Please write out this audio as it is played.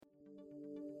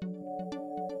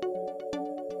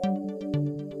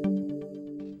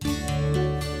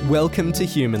Welcome to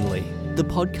Humanly, the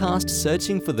podcast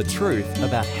searching for the truth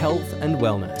about health and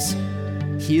wellness.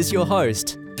 Here's your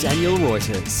host, Daniel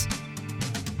Reuters.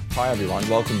 Hi everyone,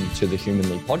 welcome to the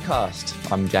Humanly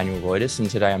podcast. I'm Daniel Reuters and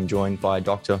today I'm joined by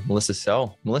Dr.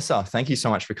 Meslissa. Melissa, thank you so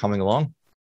much for coming along.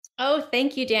 Oh,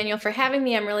 thank you, Daniel, for having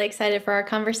me. I'm really excited for our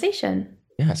conversation.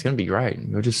 Yeah, it's going to be great.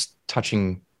 We were just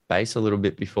touching base a little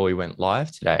bit before we went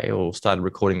live today or started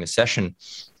recording the session.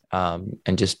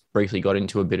 And just briefly got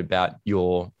into a bit about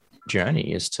your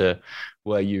journey as to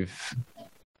where you've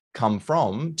come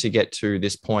from to get to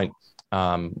this point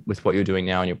with what you're doing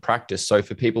now in your practice. So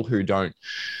for people who don't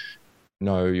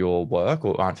know your work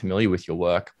or aren't familiar with your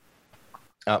work,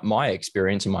 my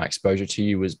experience and my exposure to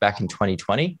you was back in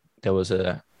 2020. There was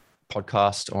a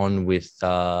podcast on with,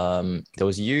 there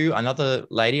was you, another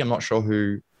lady, I'm not sure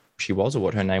who she was or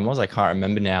what her name was, I can't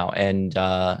remember now, and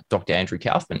Dr. Andrew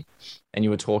Kaufman. And you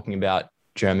were talking about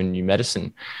German new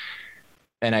medicine.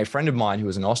 And a friend of mine who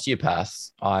was an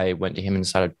osteopath, I went to him and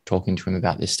started talking to him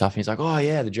about this stuff. And he's like, oh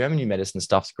yeah, the German new medicine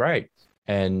stuff's great.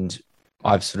 And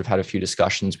I've sort of had a few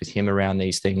discussions with him around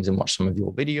these things and watched some of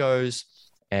your videos.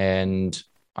 And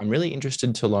I'm really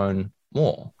interested to learn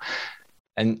more.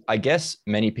 And I guess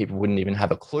many people wouldn't even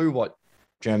have a clue what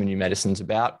German new medicine's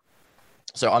about.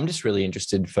 So I'm just really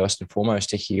interested, first and foremost,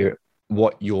 to hear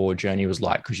what your journey was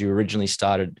like, because you originally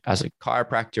started as a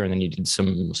chiropractor and then you did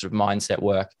some sort of mindset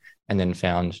work and then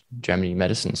found German new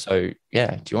medicine. So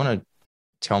yeah, do you want to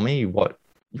tell me what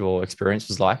your experience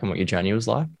was like and what your journey was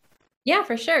like? Yeah,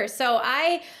 for sure. So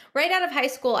right out of high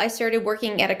school, I started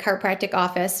working at a chiropractic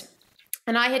office.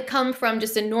 And I had come from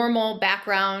just a normal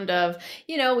background of,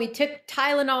 we took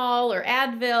Tylenol or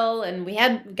Advil and we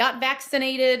got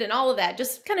vaccinated and all of that,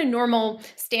 just kind of normal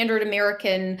standard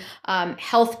American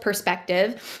health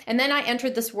perspective. And then I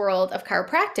entered this world of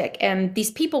chiropractic and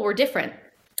these people were different.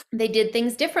 They did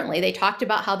things differently. They talked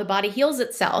about how the body heals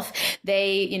itself.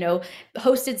 They,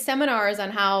 hosted seminars on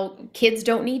how kids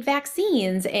don't need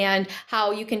vaccines and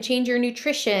how you can change your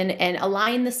nutrition and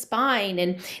align the spine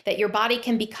and that your body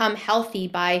can become healthy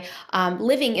by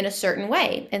living in a certain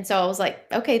way. And so I was like,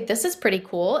 okay, this is pretty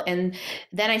cool. And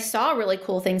then I saw really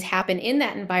cool things happen in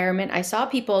that environment. I saw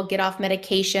people get off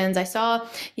medications. I saw,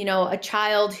 a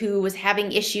child who was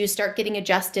having issues start getting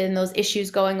adjusted and those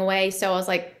issues going away. So I was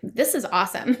like, this is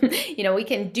awesome. We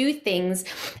can do things,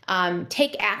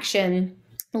 take action,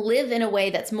 live in a way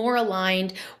that's more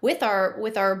aligned with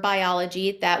our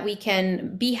biology, that we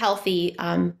can be healthy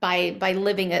by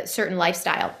living a certain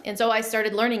lifestyle. And so I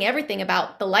started learning everything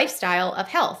about the lifestyle of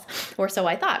health, or so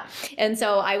I thought. And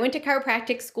so I went to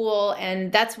chiropractic school,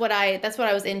 and that's what I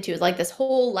was into, is like this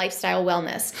whole lifestyle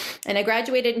wellness. And I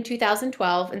graduated in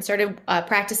 2012 and started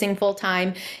practicing full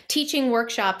time, teaching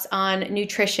workshops on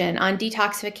nutrition, on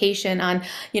detoxification, on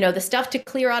the stuff to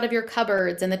clear out of your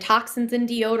cupboards, and the toxins in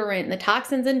deodorant, and the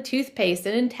toxins in toothpaste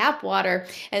and in tap water.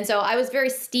 And so I was very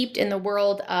steeped in the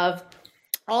world of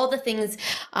all the things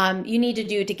you need to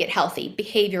do to get healthy,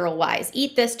 behavioral wise.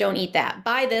 Eat this, don't eat that.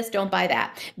 Buy this, don't buy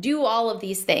that. Do all of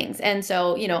these things. And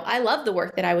so, I loved the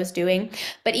work that I was doing.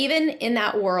 But even in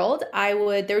that world, there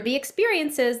would be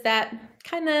experiences that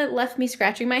kind of left me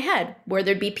scratching my head, where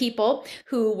there'd be people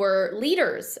who were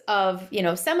leaders of,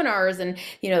 seminars and,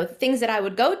 things that I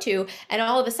would go to. And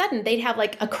all of a sudden they'd have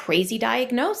like a crazy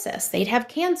diagnosis. They'd have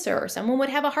cancer, or someone would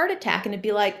have a heart attack, and it'd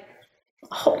be like,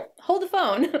 oh, hold the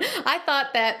phone. I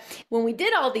thought that when we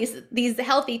did all these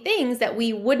healthy things that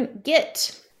we wouldn't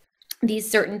get these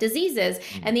certain diseases,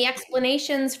 and the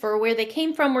explanations for where they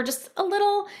came from were just a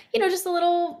little,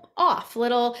 off.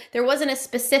 There wasn't a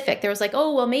specific. There was like,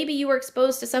 oh, well, maybe you were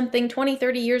exposed to something 20,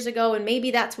 30 years ago, and maybe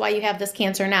that's why you have this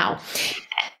cancer now.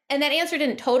 And that answer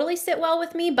didn't totally sit well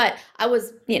with me, but I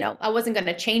wasn't going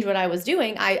to change what I was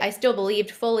doing. I still believed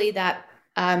fully that,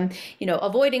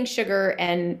 avoiding sugar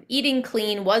and eating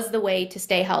clean was the way to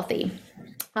stay healthy.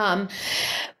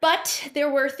 But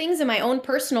there were things in my own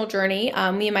personal journey.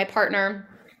 Me and my partner,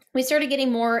 we started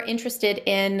getting more interested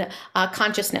in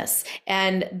consciousness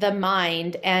and the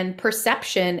mind and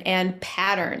perception and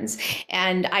patterns.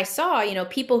 And I saw,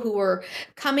 people who were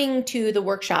coming to the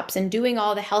workshops and doing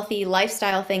all the healthy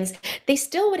lifestyle things, they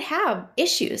still would have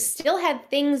issues, still had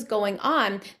things going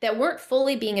on that weren't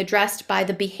fully being addressed by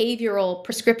the behavioral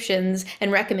prescriptions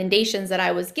and recommendations that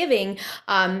I was giving.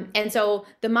 And so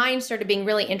the mind started being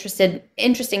really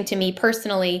interesting to me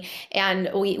personally. And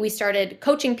we started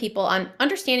coaching people on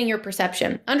understanding your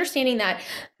perception, understanding that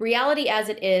reality as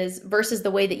it is versus the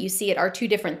way that you see it are two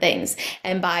different things.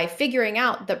 And by figuring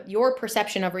out your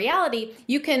perception of reality,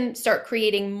 you can start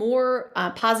creating more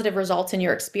positive results in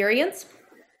your experience.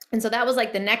 And so that was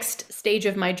like the next stage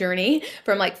of my journey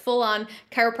from like full on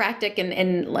chiropractic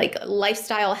and like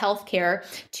lifestyle healthcare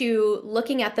to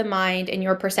looking at the mind and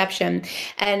your perception.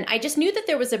 And I just knew that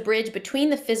there was a bridge between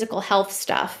the physical health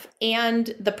stuff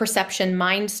and the perception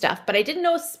mind stuff, but I didn't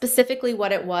know specifically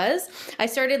what it was. I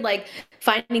started like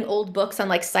finding old books on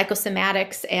like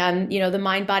psychosomatics and, the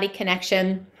mind body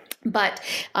connection. But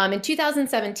in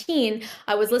 2017,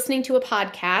 I was listening to a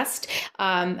podcast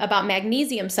about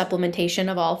magnesium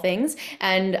supplementation, of all things.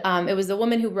 And it was the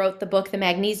woman who wrote the book, The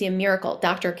Magnesium Miracle,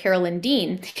 Dr. Carolyn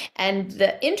Dean. And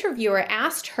the interviewer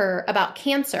asked her about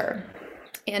cancer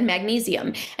and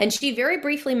magnesium. And she very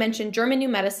briefly mentioned German New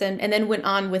Medicine and then went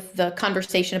on with the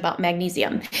conversation about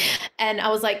magnesium. And I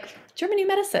was like, German New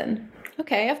Medicine?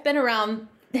 Okay, I've been around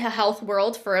the health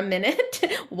world for a minute.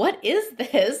 What is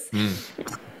this?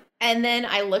 And then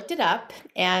I looked it up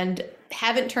and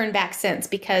haven't turned back since,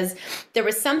 because there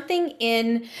was something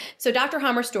in, so Dr.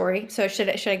 Hammer's story. So should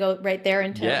I go right there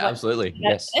into? Yeah, absolutely.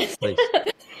 Yes, please.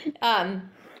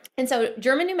 And so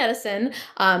German New Medicine,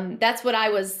 that's what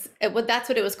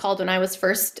it was called when I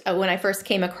first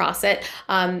came across it.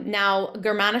 Now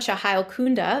Germanische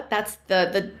Heilkunde, that's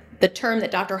the term that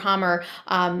Dr. Hammer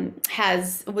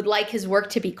would like his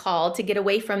work to be called, to get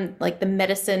away from like the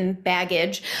medicine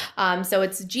baggage. So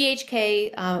it's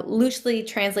GHK, loosely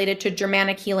translated to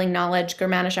Germanic Healing Knowledge,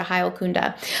 Germanische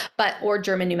Heilkunde, or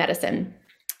German New Medicine.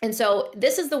 And so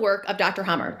this is the work of Dr.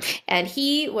 Hammer, and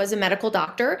he was a medical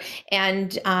doctor,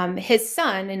 and his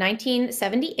son in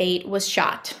 1978 was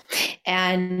shot,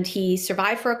 and he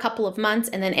survived for a couple of months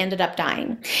and then ended up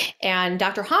dying. And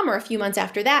Dr. Hammer, a few months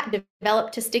after that,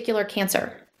 developed testicular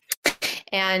cancer.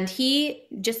 And he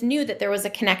just knew that there was a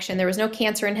connection. There was no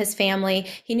cancer in his family.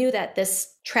 He knew that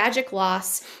this tragic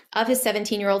loss of his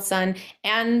 17-year-old son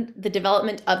and the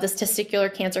development of this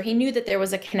testicular cancer, he knew that there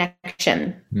was a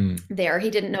connection there. He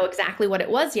didn't know exactly what it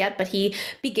was yet, but he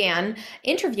began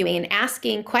interviewing and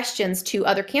asking questions to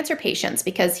other cancer patients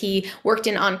because he worked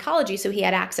in oncology, so he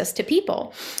had access to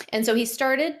people. And so he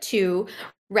started to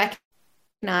recognize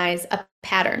a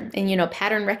pattern, and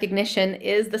pattern recognition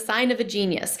is the sign of a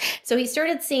genius. So he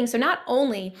started seeing, so not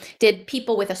only did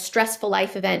people with a stressful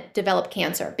life event develop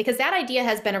cancer, because that idea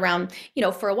has been around,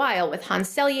 for a while with Hans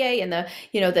Selye and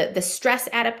the stress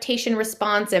adaptation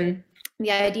response, and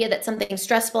the idea that something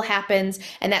stressful happens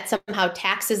and that somehow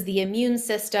taxes the immune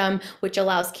system, which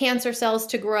allows cancer cells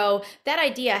to grow. That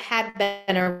idea had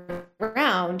been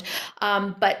around,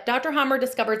 but Dr. Hammer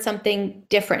discovered something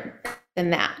different than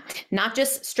that. Not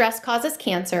just stress causes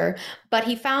cancer, but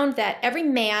he found that every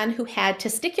man who had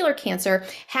testicular cancer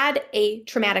had a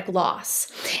traumatic loss.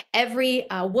 Every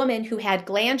woman who had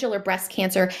glandular breast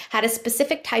cancer had a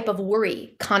specific type of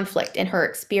worry conflict in her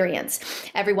experience.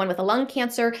 Everyone with a lung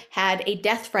cancer had a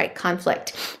death fright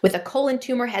conflict. With a colon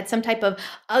tumor had some type of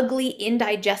ugly,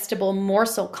 indigestible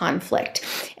morsel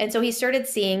conflict. And so he started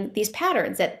seeing these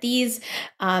patterns, that these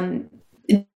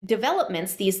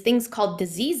developments, these things called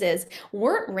diseases,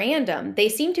 weren't random. They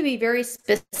seem to be very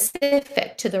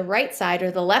specific to the right side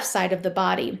or the left side of the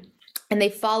body. And they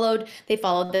followed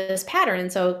this pattern.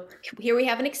 And so here we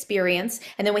have an experience,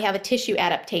 and then we have a tissue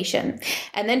adaptation.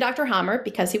 And then Dr. Hammer,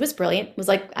 because he was brilliant, was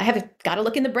like, I have got to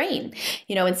look in the brain.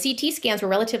 And CT scans were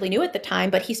relatively new at the time,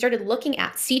 but he started looking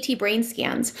at CT brain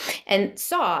scans and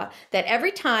saw that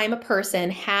every time a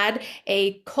person had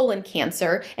a colon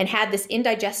cancer and had this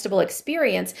indigestible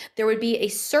experience, there would be a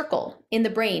circle in the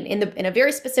brain, in a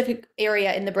very specific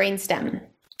area in the brainstem.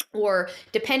 Or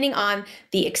depending on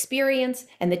the experience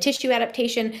and the tissue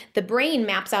adaptation, the brain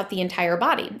maps out the entire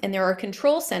body. And there are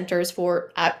control centers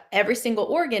for every single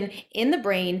organ in the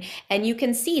brain. And you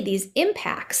can see these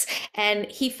impacts. And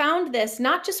he found this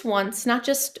not just once, not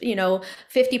just,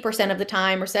 50% of the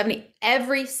time or 70,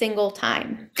 every single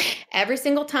time. Every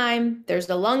single time there's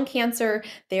the lung cancer,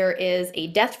 there is a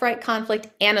death fright conflict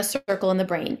and a circle in the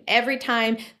brain. Every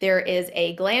time there is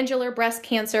a glandular breast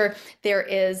cancer, there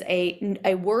is a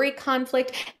worry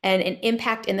conflict and an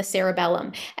impact in the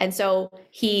cerebellum. And so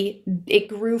it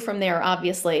grew from there,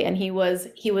 obviously. And he was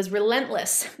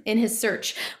relentless in his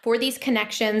search for these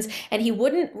connections, and he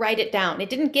wouldn't write it down. It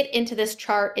didn't get into this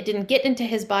chart. It didn't get into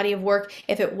his body of work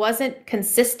if it wasn't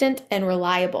consistent and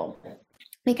reliable.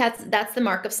 because that's the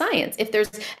mark of science. If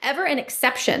there's ever an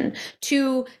exception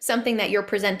to something that you're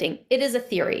presenting, it is a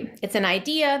theory. It's an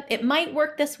idea. It might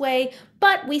work this way,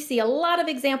 but we see a lot of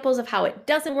examples of how it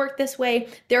doesn't work this way.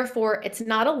 Therefore, it's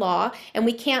not a law, and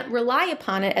we can't rely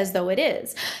upon it as though it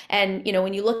is. And,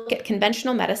 when you look at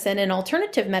conventional medicine and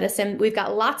alternative medicine, we've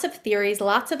got lots of theories,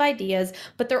 lots of ideas,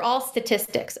 but they're all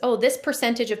statistics. Oh, this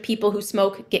percentage of people who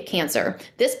smoke get cancer.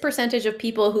 This percentage of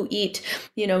people who eat,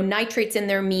 nitrates in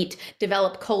their meat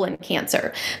develop colon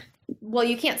cancer. Well,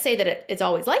 you can't say that it's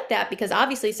always like that, because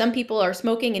obviously some people are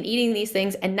smoking and eating these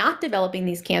things and not developing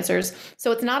these cancers.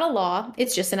 So it's not a law.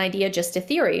 It's just an idea, just a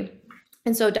theory.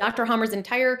 And so Dr. Hamer's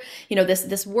entire,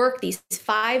 this work, these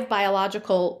 5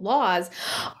 biological laws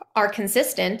are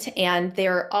consistent and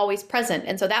they're always present.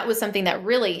 And so that was something that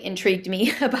really intrigued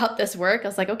me about this work. I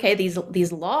was like, okay,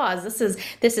 these laws,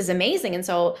 this is amazing. And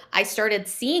so I started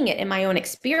seeing it in my own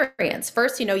experience.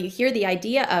 First, you hear the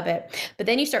idea of it, but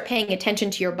then you start paying attention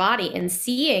to your body and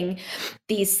seeing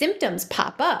these symptoms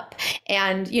pop up.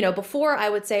 And, before I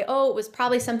would say, oh, it was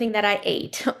probably something that I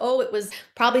ate. Oh, it was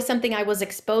probably something I was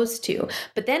exposed to.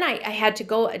 But then I had to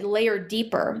go a layer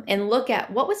deeper and look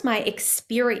at what was my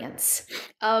experience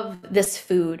of this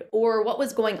food, or what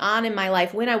was going on in my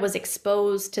life when I was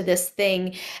exposed to this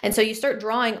thing. And so you start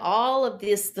drawing all of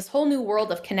this whole new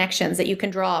world of connections that you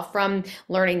can draw from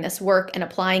learning this work and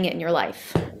applying it in your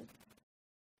life.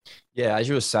 Yeah, as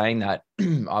you were saying that,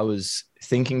 I was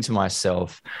thinking to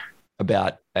myself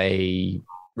about a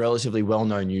relatively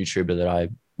well-known YouTuber that I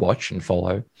watch and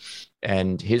follow.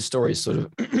 And his story is sort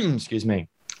of, excuse me,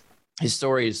 his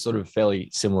story is sort of fairly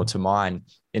similar to mine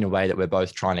in a way that we're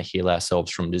both trying to heal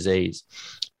ourselves from disease.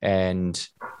 And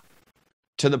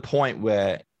to the point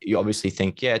where you obviously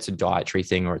think, yeah, it's a dietary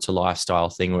thing, or it's a lifestyle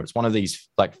thing, or it's one of these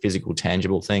like physical,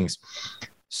 tangible things.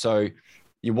 So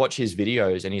you watch his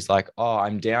videos and he's like, oh,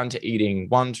 I'm down to eating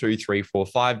 1, 2, 3, 4,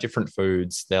 5 different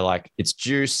foods. They're like, it's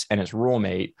juice and it's raw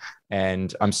meat,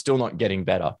 and I'm still not getting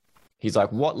better. He's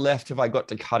like, what left have I got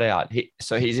to cut out?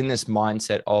 So he's in this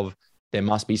mindset of there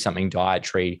must be something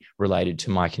dietary related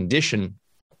to my condition.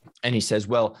 And he says,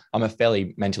 well, I'm a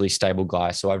fairly mentally stable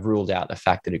guy, so I've ruled out the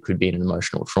fact that it could be an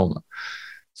emotional trauma.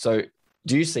 So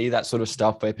do you see that sort of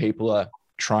stuff where people are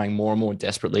trying more and more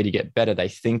desperately to get better? They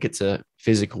think it's a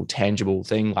physical, tangible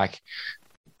thing, like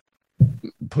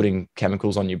putting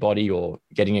chemicals on your body or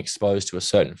getting exposed to a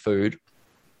certain food,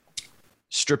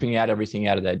 stripping out everything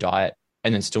out of their diet,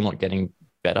 and then still not getting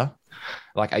better.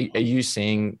 Like, are you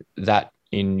seeing that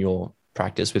in your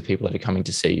practice with people that are coming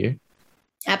to see you?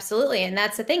 Absolutely. And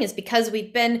that's the thing, is because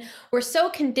we're so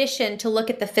conditioned to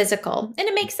look at the physical, and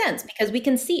it makes sense because we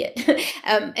can see it.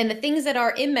 And the things that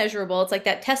are immeasurable, it's like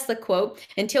that Tesla quote,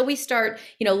 until we start,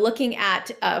 looking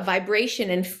at vibration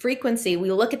and frequency,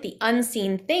 we look at the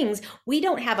unseen things, we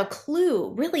don't have a clue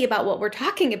really about what we're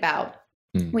talking about.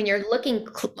 When you're looking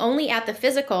only at the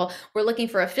physical, we're looking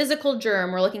for a physical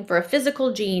germ, we're looking for a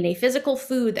physical gene, a physical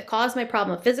food that caused my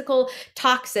problem, a physical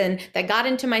toxin that got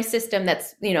into my system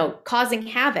that's, causing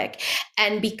havoc.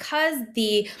 And because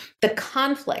the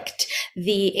conflict,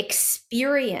 the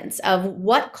experience of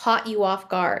what caught you off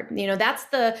guard, that's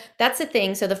the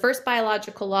thing. So the first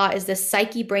biological law is this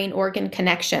psyche brain organ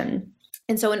connection.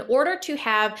 And so in order to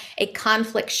have a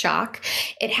conflict shock,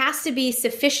 it has to be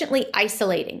sufficiently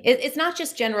isolating. It's not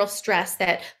just general stress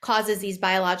that causes these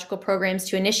biological programs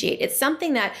to initiate. It's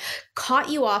something that caught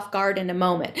you off guard in a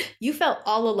moment. You felt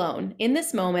all alone in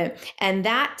this moment, and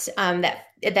that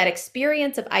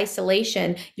experience of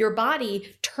isolation, your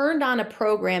body turned on a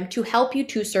program to help you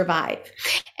to survive.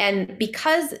 And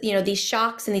because, these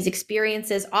shocks and these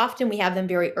experiences, often we have them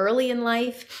very early in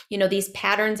life, these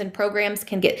patterns and programs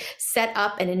can get set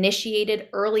up and initiated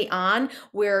early on,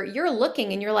 where you're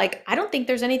looking and you're like, I don't think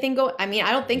there's anything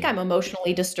I don't think I'm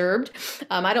emotionally disturbed.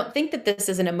 I don't think that this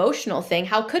is an emotional thing.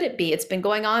 How could it be? It's been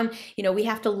going on. We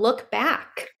have to look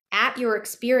back at your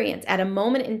experience at a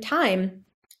moment in time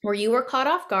where you were caught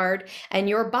off guard and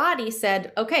your body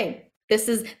said, okay, this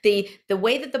is the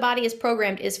way that the body is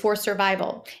programmed is for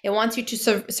survival. It wants you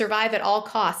to survive at all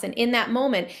costs. And in that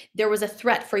moment, there was a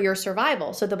threat for your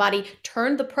survival. So the body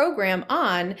turned the program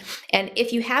on. And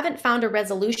if you haven't found a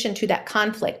resolution to that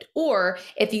conflict, or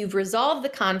if you've resolved the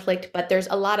conflict, but there's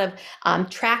a lot of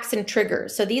tracks and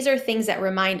triggers. So these are things that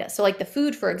remind us. So like the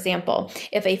food, for example,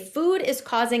 if a food is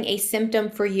causing a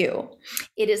symptom for you,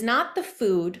 it is not the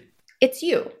food, it's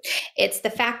you. It's the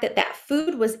fact that that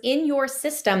food was in your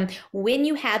system when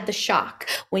you had the shock.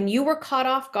 When you were caught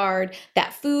off guard,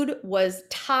 that food was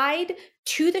tied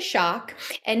to the shock.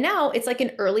 And now it's like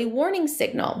an early warning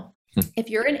signal. If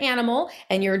you're an animal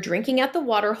and you're drinking at the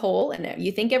water hole and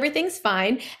you think everything's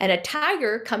fine, and a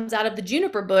tiger comes out of the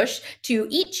juniper bush to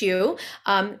eat you,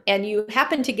 and you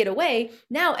happen to get away,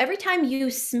 now every time you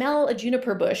smell a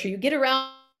juniper bush or you get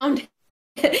around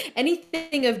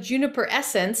anything of juniper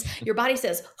essence, your body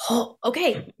says, oh,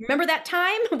 okay, remember that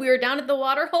time we were down at the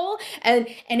water hole? And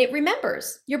it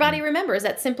remembers. Your body remembers.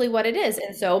 That's simply what it is.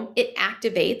 And so it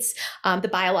activates the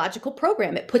biological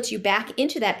program. It puts you back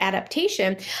into that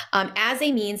adaptation as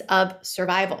a means of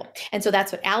survival. And so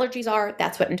that's what allergies are.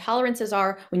 That's what intolerances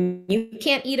are. When you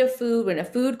can't eat a food, when a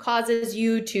food causes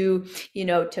you to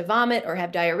vomit or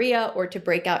have diarrhea or to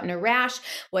break out in a rash,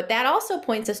 what that also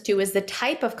points us to is the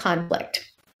type of conflict.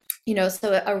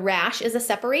 So a rash is a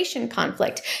separation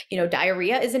conflict.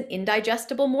 Diarrhea is an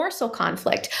indigestible morsel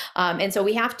conflict. And so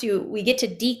we get to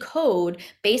decode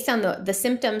based on the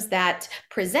symptoms that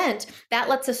present. That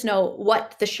lets us know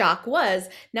what the shock was.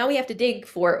 Now we have to dig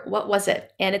for what was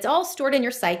it. And it's all stored in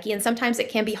your psyche. And sometimes it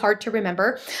can be hard to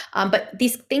remember. But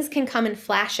these things can come in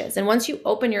flashes. And once you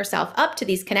open yourself up to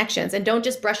these connections and don't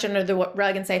just brush under the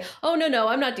rug and say, oh, no,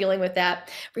 I'm not dealing with that.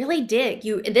 Really dig.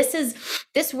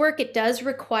 This work, it does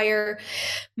require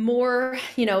more,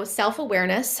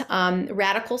 self-awareness,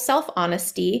 radical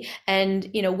self-honesty, and,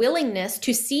 willingness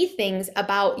to see things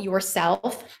about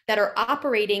yourself that are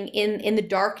operating in the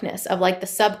darkness of like the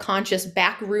subconscious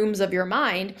back rooms of your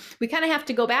mind. We kind of have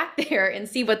to go back there and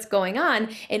see what's going on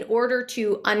in order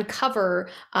to uncover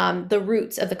the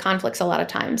roots of the conflicts a lot of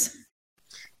times.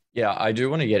 Yeah, I do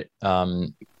want to get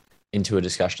into a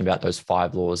discussion about those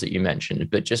 5 laws that you mentioned.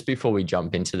 But just before we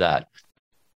jump into that,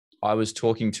 I was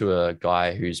talking to a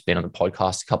guy who's been on the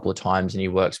podcast a couple of times, and he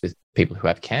works with people who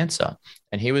have cancer.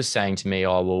 And he was saying to me,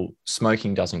 oh, well,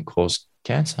 smoking doesn't cause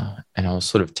cancer. And I was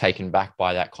sort of taken back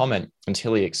by that comment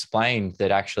until he explained that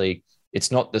actually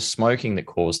it's not the smoking that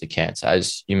caused the cancer.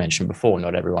 As you mentioned before,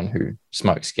 not everyone who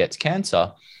smokes gets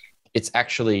cancer. It's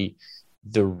actually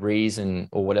the reason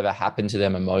or whatever happened to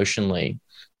them emotionally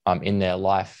in their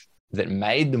life that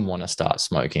made them want to start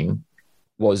smoking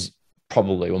was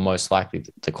probably or most likely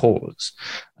the cause.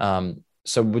 Is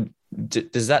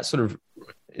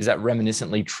that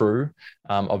reminiscently true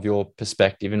of your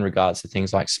perspective in regards to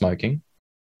things like smoking?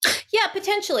 Yeah,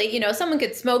 potentially. Someone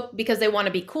could smoke because they want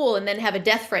to be cool and then have a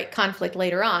death fright conflict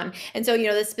later on. And so,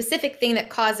 the specific thing that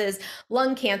causes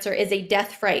lung cancer is a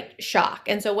death fright shock.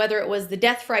 And so whether it was the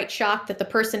death fright shock that the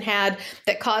person had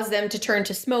that caused them to turn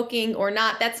to smoking or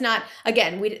not, that's not,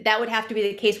 again, that would have to be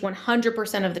the case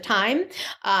 100% of the time.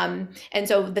 And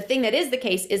so the thing that is the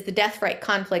case is the death fright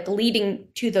conflict leading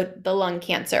to the lung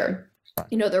cancer.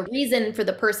 The reason for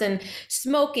the person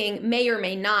smoking may or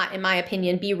may not, in my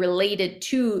opinion, be related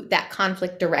to that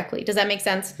conflict directly. Does that make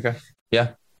sense? Okay.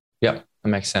 Yeah. That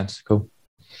makes sense. Cool.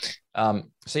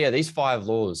 So yeah, these 5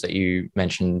 laws that you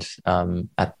mentioned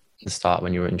at the start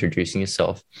when you were introducing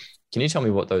yourself, can you tell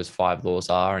me what those 5 laws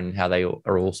are and how they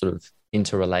are all sort of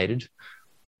interrelated?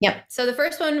 Yep. So the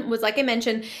first one was, like I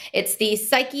mentioned, it's the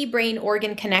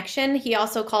psyche-brain-organ connection. He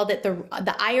also called it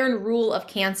the iron rule of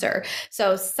cancer.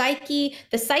 So the psyche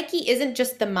isn't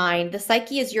just the mind. The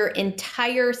psyche is your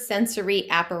entire sensory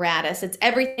apparatus. It's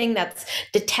everything that's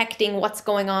detecting what's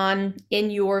going on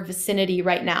in your vicinity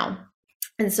right now.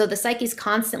 And so the psyche is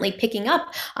constantly picking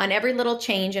up on every little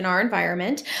change in our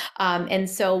environment. And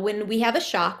so when we have a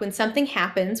shock, when something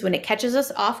happens, when it catches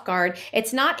us off guard,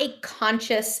 it's not a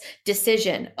conscious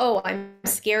decision. Oh, I'm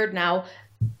scared now.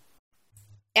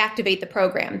 Activate the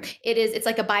program. It's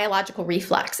like a biological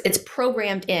reflex. It's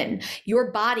programmed in.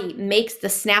 Your body makes the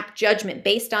snap judgment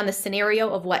based on the scenario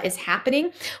of what is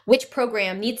happening, which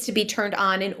program needs to be turned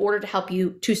on in order to help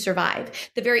you to survive.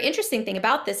 The very interesting thing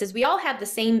about this is we all have the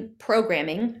same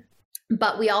programming,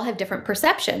 but we all have different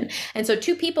perception. And so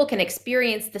 2 people can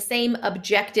experience the same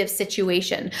objective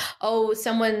situation. Oh,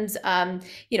 someone's,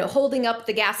 holding up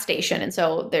the gas station. And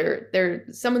so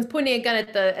someone's pointing a gun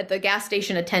at the gas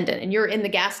station attendant, and you're in the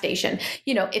gas station.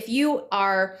 If you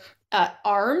are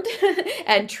armed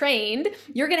and trained,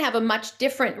 you're going to have a much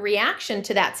different reaction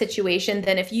to that situation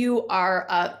than if you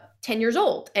are 10 years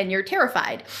old and you're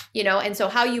terrified, and so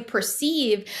how you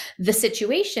perceive the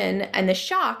situation and the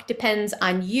shock depends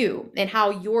on you and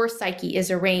how your psyche is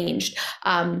arranged.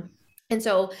 And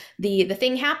so the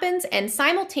thing happens, and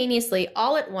simultaneously,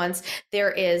 all at once, there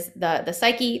is the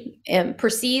psyche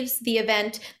perceives the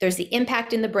event, there's the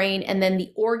impact in the brain, and then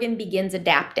the organ begins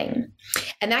adapting.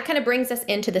 And that kind of brings us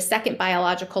into the second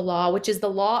biological law, which is the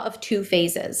law of 2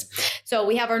 phases. So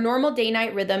we have our normal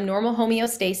day-night rhythm, normal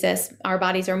homeostasis. Our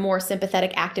bodies are more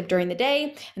sympathetic active during the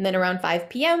day. And then around 5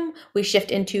 p.m., we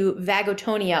shift into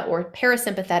vagotonia or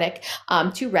parasympathetic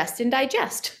to rest and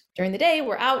digest. During the day,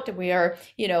 we're out and we are,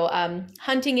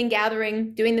 hunting and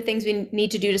gathering, doing the things we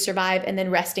need to do to survive, and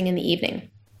then resting in the evening.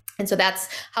 And so that's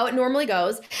how it normally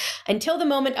goes until the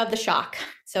moment of the shock.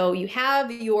 So you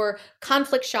have your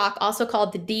conflict shock, also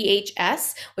called the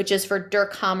DHS, which is for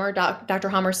Dr.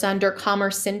 Hamer's son, Dirk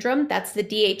Hammer syndrome. That's the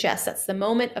DHS. That's the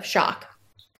moment of shock,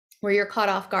 where you're caught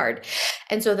off guard.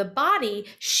 And so the body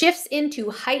shifts into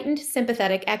heightened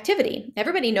sympathetic activity.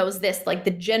 Everybody knows this, like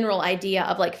the general idea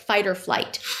of like fight or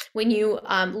flight. When you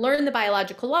learn the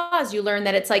biological laws, you learn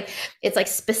that it's like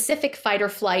specific fight or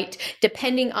flight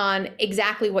depending on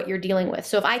exactly what you're dealing with.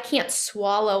 So if I can't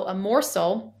swallow a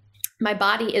morsel, my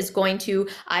body is going to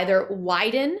either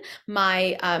widen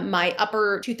my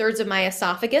upper 2/3 of my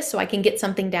esophagus so I can get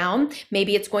something down.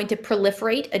 Maybe it's going to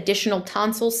proliferate additional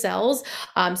tonsil cells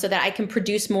so that I can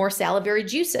produce more salivary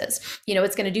juices.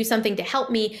 It's going to do something to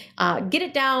help me get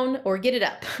it down or get it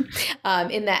up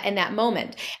in that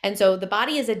moment. And so the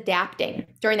body is adapting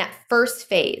during that first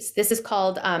phase. This is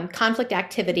called conflict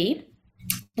activity.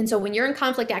 And so when you're in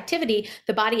conflict activity,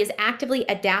 the body is actively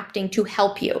adapting to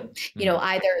help you.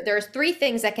 Either there's three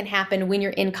things that can happen when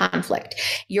you're in conflict.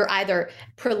 You're either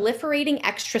proliferating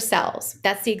extra cells.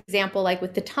 That's the example like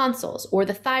with the tonsils or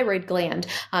the thyroid gland.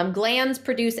 Glands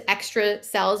produce extra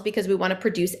cells because we want to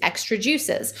produce extra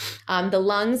juices. The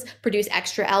lungs produce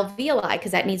extra alveoli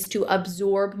because that needs to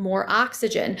absorb more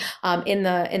oxygen. In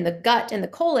the gut and the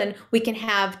colon, we can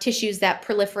have tissues that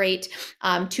proliferate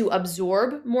to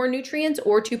absorb more nutrients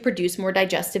or to produce more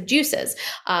digestive juices.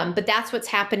 But that's what's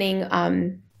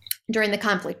happening during the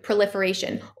conflict,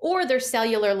 proliferation, or their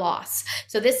cellular loss.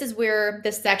 So this is where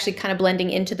this is actually kind of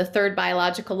blending into the third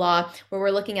biological law, where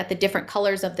we're looking at the different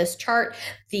colors of this chart.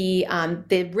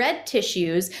 The red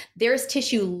tissues, there's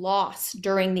tissue loss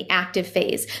during the active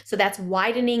phase. So that's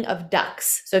widening of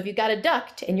ducts. So if you've got a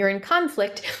duct and you're in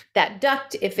conflict, that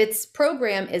duct, if its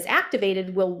program is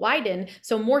activated, will widen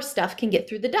so more stuff can get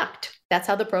through the duct. That's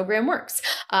how the program works,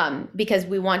 because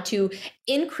we want to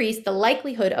increase the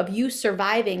likelihood of you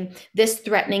surviving this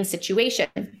threatening situation.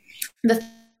 The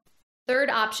third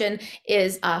option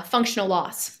is functional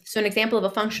loss. So an example of a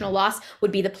functional loss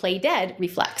would be the play dead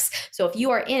reflex. So if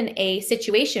you are in a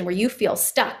situation where you feel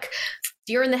stuck,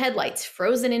 deer in the headlights,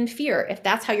 frozen in fear, if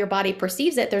that's how your body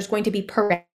perceives it, there's going to be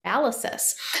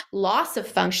paralysis, loss of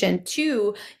function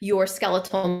to your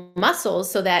skeletal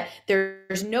muscles so that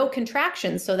there's no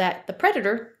contraction so that the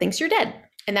predator thinks you're dead.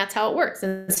 And that's how it works.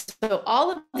 And so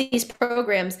all of these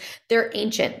programs, they're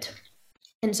ancient.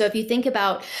 And so if you think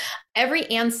about every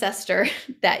ancestor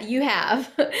that you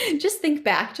have, just think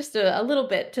back just a little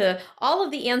bit to all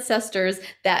of the ancestors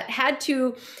that had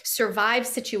to survive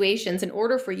situations in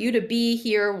order for you to be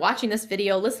here watching this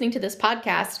video, listening to this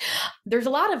podcast. There's a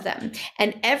lot of them.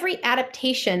 And every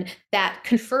adaptation that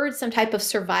conferred some type of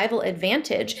survival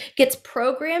advantage gets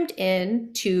programmed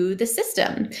into the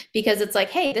system because it's like,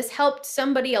 hey, this helped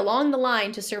somebody along the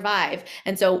line to survive.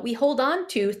 And so we hold on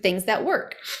to things that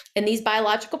work. And these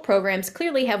biological programs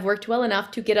clearly have worked well enough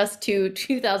to get us to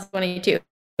 2022.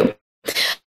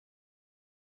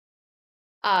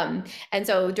 And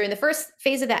so during the first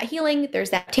phase of that healing, there's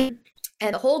that team.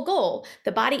 And the whole goal,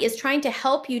 the body is trying to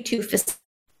help you to facilitate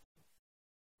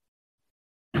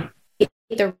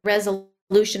the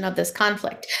resolution of this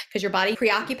conflict because your body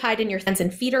preoccupied in your hands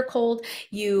and feet are cold.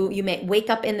 You may wake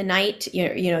up in the night,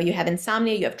 you have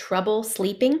insomnia, you have trouble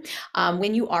sleeping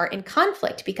when you are in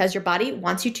conflict because your body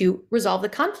wants you to resolve the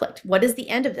conflict. What is the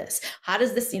end of this? How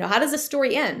does this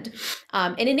story end?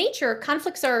 And in nature,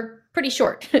 conflicts are pretty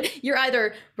short. You're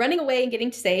either running away and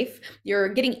getting safe, you're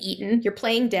getting eaten, you're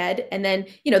playing dead. And then,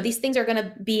 these things are going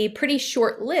to be pretty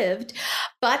short-lived.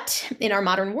 But in our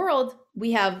modern world,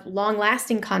 we have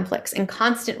long-lasting conflicts and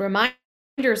constant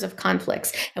reminders of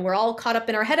conflicts. And we're all caught up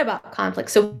in our head about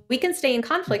conflict. So we can stay in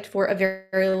conflict for a very,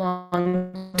 very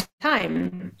long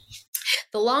time.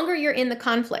 The longer you're in the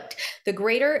conflict, the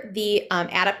greater the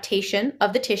adaptation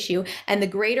of the tissue and the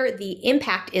greater the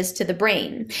impact is to the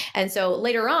brain. And so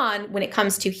later on, when it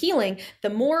comes to healing, the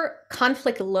more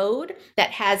conflict load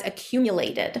that has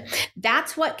accumulated,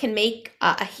 that's what can make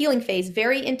a healing phase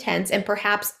very intense and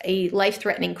perhaps a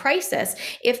life-threatening crisis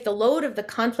if the load of the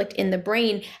conflict in the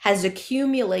brain has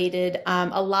accumulated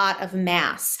a lot of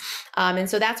mass. And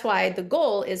so that's why the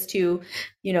goal is to,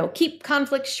 keep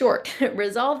conflicts short,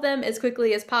 resolve them as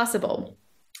quickly as possible.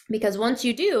 Because once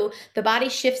you do, the body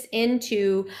shifts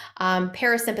into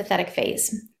parasympathetic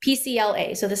phase.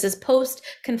 PCLA. So this is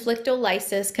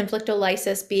post-conflictolysis,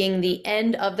 conflictolysis being the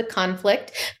end of the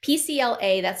conflict.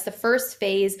 PCLA, that's the first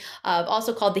phase of,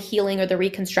 also called the healing or the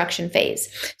reconstruction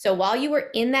phase. So while you were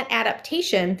in that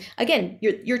adaptation, again,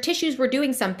 your tissues were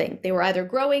doing something. They were either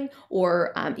growing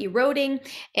or eroding,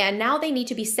 and now they need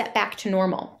to be set back to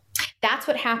normal. That's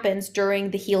what happens during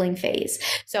the healing phase.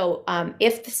 So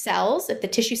if the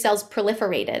tissue cells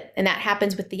proliferated, and that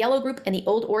happens with the yellow group and the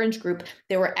old orange group,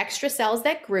 there were extra cells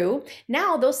that grew.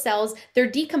 Now those cells, they're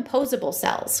decomposable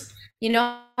cells. You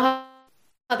know how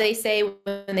they say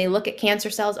when they look at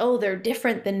cancer cells, oh, they're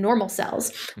different than normal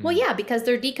cells. Well, yeah, because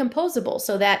they're decomposable,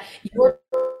 so that your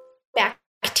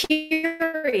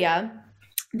bacteria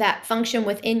that function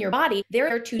within your body,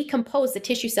 they're to decompose the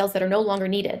tissue cells that are no longer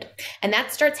needed. And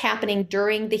that starts happening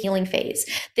during the healing phase.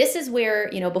 This is where,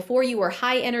 before you were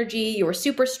high energy, you were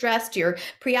super stressed, you're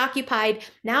preoccupied.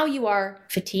 Now you are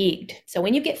fatigued. So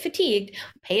when you get fatigued,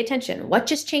 pay attention. What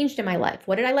just changed in my life?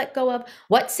 What did I let go of?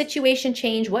 What situation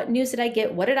changed? What news did I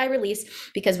get? What did I release?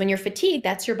 Because when you're fatigued,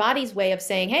 that's your body's way of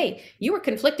saying, hey, you were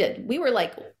conflicted. We were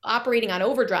like operating on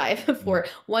overdrive for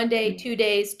 1 day, 2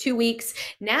 days, 2 weeks.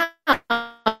 Now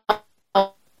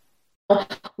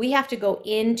we have to go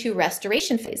into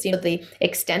restoration phase. The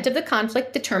extent of the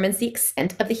conflict determines the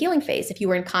extent of the healing phase. If you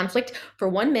were in conflict for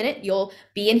 1 minute, you'll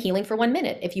be in healing for 1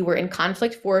 minute. If you were in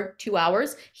conflict for 2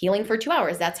 hours, healing for 2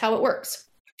 hours. That's how it works.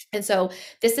 And so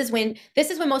this is when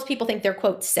most people think they're,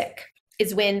 quote, sick,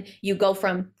 is when you go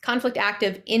from conflict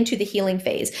active into the healing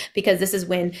phase, because this is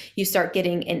when you start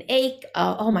getting an ache.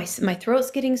 My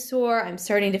throat's getting sore. I'm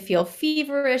starting to feel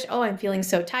feverish. Oh, I'm feeling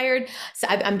so tired. So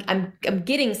I'm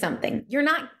getting something. You're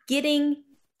not getting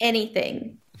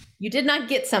anything. You did not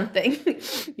get something.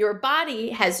 Your body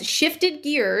has shifted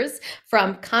gears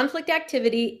from conflict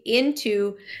activity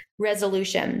into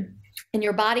resolution. And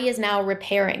your body is now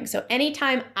repairing. So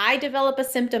anytime I develop a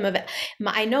symptom of it,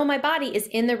 I know my body is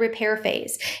in the repair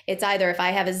phase. It's either if I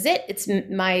have a zit,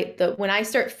 when I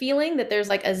start feeling that there's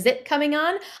like a zit coming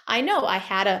on, I know I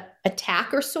had a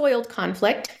attack or soiled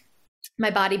conflict. My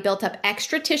body built up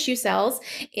extra tissue cells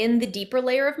in the deeper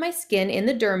layer of my skin, in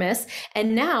the dermis.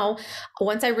 And now,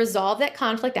 once I resolve that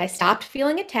conflict, I stopped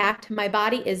feeling attacked. My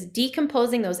body is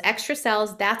decomposing those extra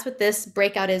cells. That's what this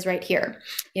breakout is right here.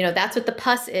 That's what the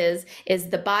pus is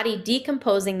the body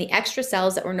decomposing the extra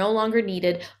cells that were no longer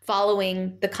needed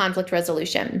following the conflict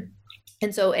resolution.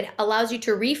 And so it allows you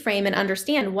to reframe and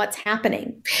understand what's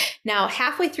happening. Now,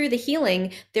 halfway through the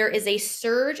healing, there is a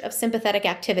surge of sympathetic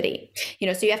activity.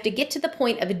 So you have to get to the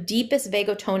point of deepest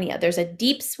vagotonia. There's a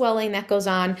deep swelling that goes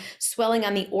on, swelling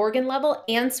on the organ level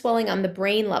and swelling on the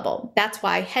brain level. That's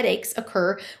why headaches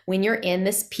occur when you're in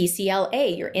this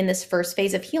PCLA. You're in this first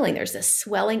phase of healing. There's this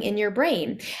swelling in your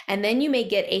brain. And then you may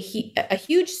get a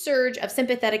huge surge of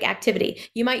sympathetic activity.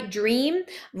 You might dream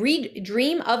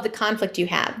of the conflict you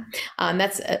had.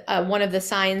 That's one of the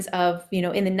signs of,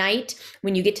 in the night,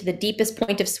 when you get to the deepest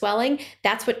point of swelling,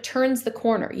 that's what turns the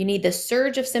corner. You need the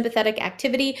surge of sympathetic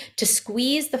activity to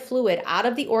squeeze the fluid out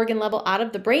of the organ level, out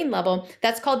of the brain level.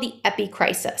 That's called the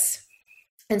epicrisis.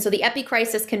 And so the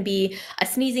epicrisis can be a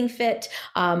sneezing fit,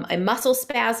 a muscle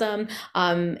spasm,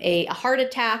 a heart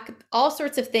attack, all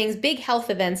sorts of things. Big health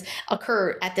events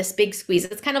occur at this big squeeze.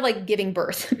 It's kind of like giving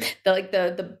birth.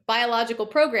 the biological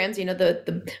programs,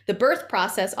 the birth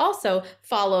process also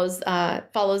follows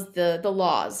the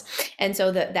laws. And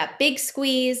so that big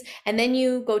squeeze, and then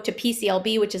you go to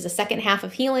PCLB, which is the second half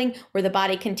of healing, where the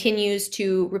body continues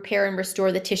to repair and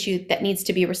restore the tissue that needs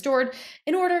to be restored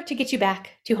in order to get you back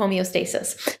to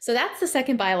homeostasis. So that's the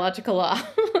second biological law.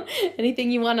 Anything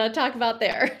you want to talk about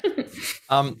there?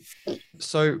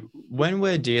 So when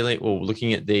we're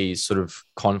looking at these sort of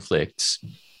conflicts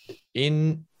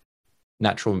in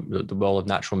the world of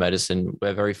natural medicine,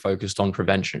 we're very focused on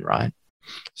prevention, right?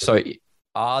 So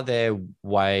are there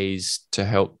ways to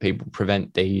help people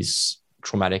prevent these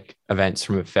traumatic events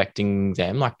from affecting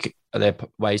them? Like, are there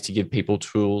ways to give people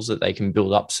tools that they can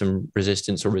build up some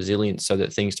resistance or resilience so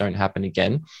that things don't happen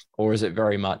again? Or is it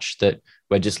very much that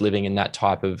we're just living in that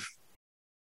type of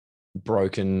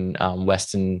broken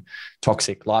Western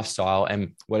toxic lifestyle,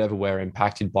 and whatever we're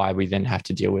impacted by, we then have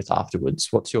to deal with afterwards?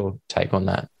 What's your take on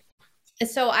that?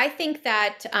 So I think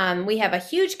that we have a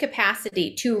huge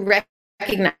capacity to recognize.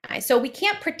 So we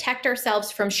can't protect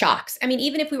ourselves from shocks. I mean,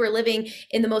 even if we were living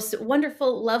in the most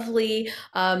wonderful, lovely,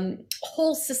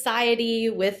 whole society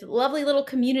with lovely little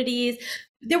communities,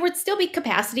 there would still be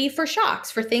capacity for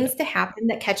shocks, for things to happen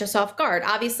that catch us off guard.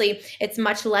 Obviously, it's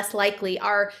much less likely.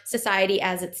 Our society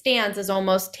as it stands is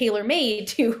almost tailor-made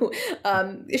to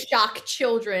shock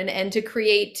children and to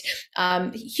create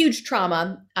huge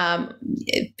trauma.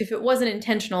 If it wasn't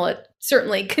intentional, it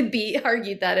certainly could be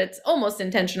argued that it's almost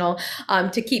intentional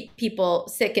to keep people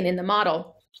sick and in the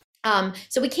model.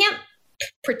 So we can't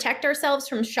protect ourselves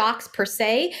from shocks per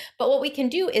se, but what we can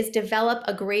do is develop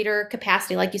a greater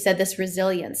capacity, like you said, this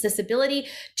resilience, this ability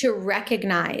to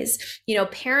recognize,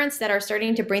 parents that are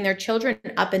starting to bring their children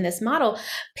up in this model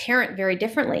parent very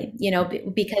differently,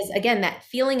 because again, that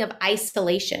feeling of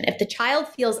isolation, if the child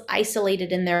feels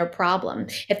isolated in their problem,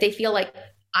 if they feel like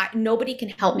nobody can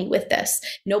help me with this.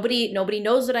 Nobody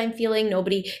knows what I'm feeling.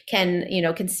 Nobody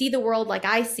can see the world like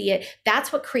I see it.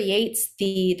 That's what creates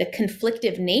the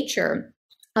conflictive nature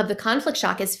of the conflict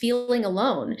shock, is feeling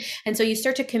alone. And so you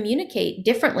start to communicate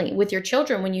differently with your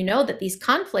children when you know that these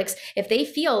conflicts, if they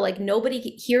feel like nobody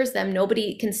hears them,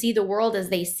 nobody can see the world as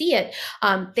they see it,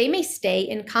 they may stay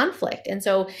in conflict. And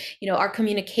so, our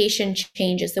communication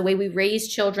changes. The way we raise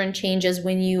children changes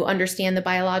when you understand the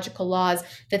biological laws,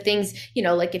 the things,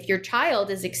 like if your child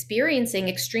is experiencing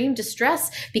extreme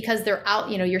distress because they're out,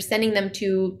 you're sending them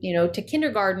to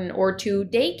kindergarten or to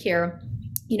daycare,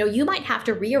 you might have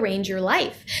to rearrange your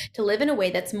life to live in a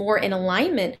way that's more in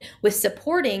alignment with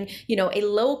supporting, a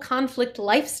low conflict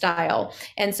lifestyle.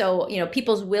 And so,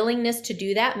 people's willingness to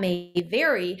do that may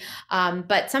vary.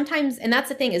 But sometimes, and that's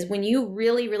the thing, is when you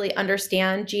really, really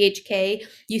understand GHK,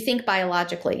 you think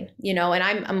biologically, and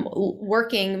I'm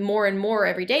working more and more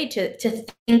every day to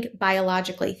think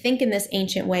biologically, think in this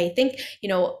ancient way, think,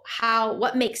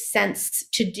 what makes sense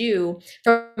to do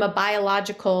from a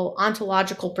biological,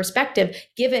 ontological perspective,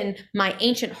 given my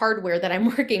ancient hardware that I'm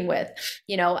working with,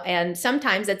 and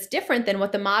sometimes it's different than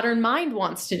what the modern mind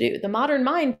wants to do. The modern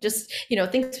mind just,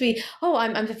 thinks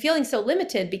I'm feeling so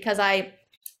limited because I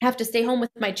have to stay home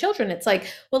with my children. It's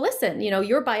like, well, listen,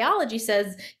 your biology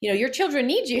says, your children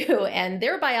need you, and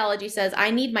their biology says,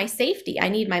 I need my safety. I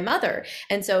need my mother.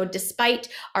 And so despite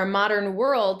our modern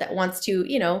world that wants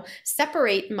to,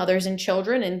 separate mothers and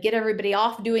children and get everybody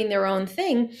off doing their own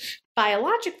thing,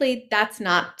 biologically, that's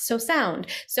not so sound.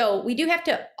 So we do have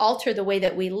to alter the way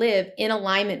that we live in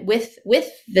alignment with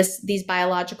these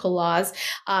biological laws,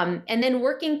 and then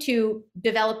working to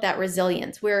develop that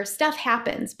resilience where stuff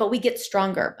happens, but we get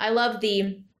stronger. I love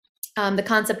the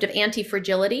concept of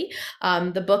anti-fragility,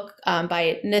 the book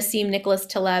by Nassim Nicholas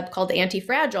Taleb called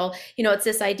Anti-Fragile. It's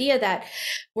this idea that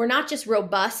we're not just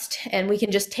robust and we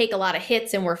can just take a lot of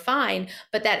hits and we're fine,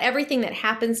 but that everything that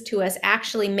happens to us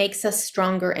actually makes us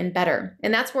stronger and better.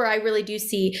 And that's where I really do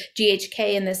see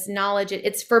GHK and this knowledge.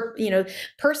 It's for,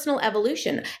 personal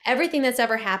evolution. Everything that's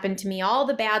ever happened to me, all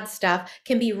the bad stuff,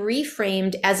 can be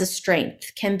reframed as a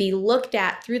strength, can be looked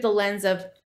at through the lens of,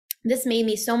 this made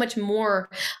me so much more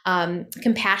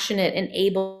compassionate and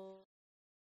able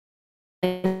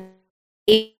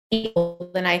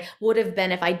than I would have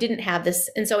been if I didn't have this.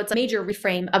 And so it's a major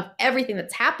reframe of everything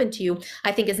that's happened to you,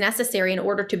 I think, is necessary in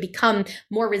order to become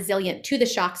more resilient to the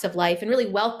shocks of life and really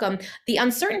welcome the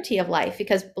uncertainty of life,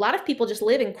 because a lot of people just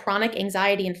live in chronic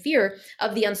anxiety and fear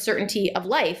of the uncertainty of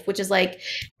life, which is like,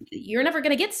 you're never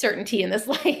going to get certainty in this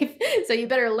life. So you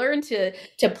better learn to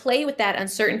play with that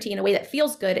uncertainty in a way that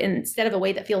feels good instead of a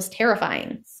way that feels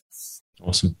terrifying.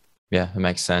 Awesome. Yeah, it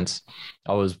makes sense.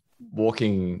 I was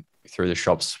walking through the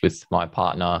shops with my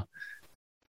partner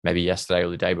maybe yesterday or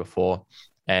the day before,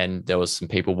 and there was some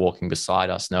people walking beside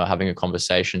us and they were having a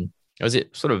conversation. It was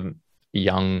sort of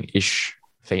young-ish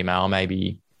female,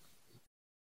 maybe,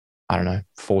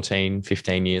 14,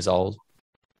 15 years old.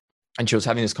 And she was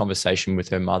having this conversation with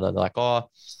her mother. They're like, your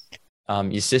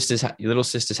little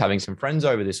sister's having some friends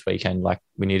over this weekend. Like,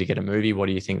 we need to get a movie. What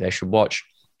do you think they should watch?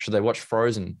 Should they watch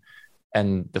Frozen?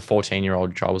 And the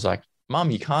 14-year-old child was like, Mum,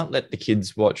 you can't let the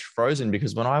kids watch Frozen,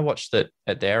 because when I watched it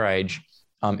at their age,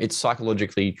 it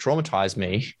psychologically traumatized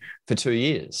me for 2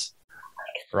 years,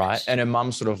 right? And her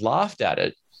mum sort of laughed at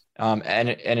it. And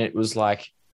it was like,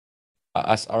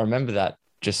 I remember that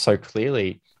just so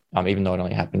clearly, even though it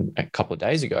only happened a couple of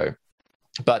days ago.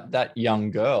 But that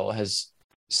young girl has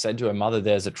said to her mother,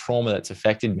 there's a trauma that's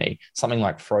affected me. Something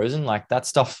like Frozen, like that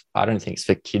stuff, I don't think it's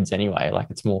for kids anyway. Like,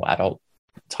 it's more adult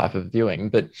type of viewing,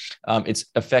 but it's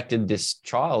affected this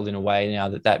child in a way now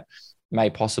that may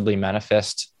possibly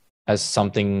manifest as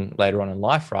something later on in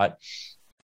life, right?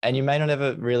 And you may not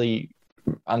ever really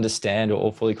understand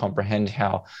or fully comprehend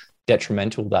how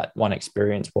detrimental that one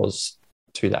experience was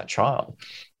to that child.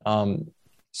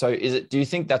 So do you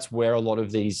think that's where a lot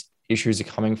of these issues are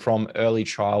coming from? Early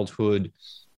childhood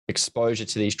exposure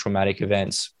to these traumatic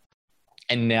events,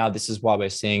 And now this is why we're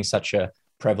seeing such a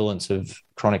prevalence of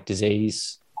chronic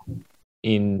disease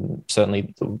in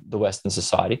certainly the Western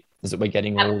society, is that we're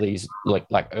getting all these like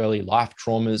early life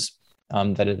traumas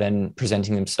that are then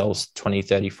presenting themselves 20,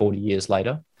 30, 40 years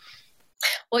later.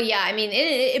 Well, yeah, I mean,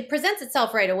 it presents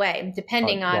itself right away,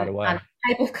 depending on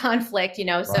type of conflict,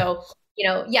 Right. So,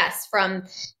 yes, from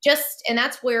just, and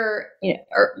that's where,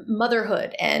 or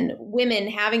motherhood and women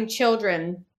having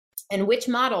children and which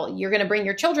model you're going to bring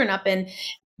your children up in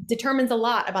determines a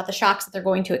lot about the shocks that they're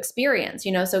going to experience.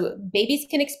 So babies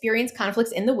can experience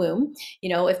conflicts in the womb.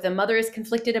 If the mother is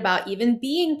conflicted about even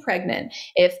being pregnant,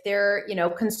 if they're,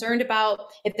 concerned about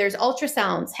if there's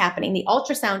ultrasounds happening, the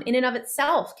ultrasound in and of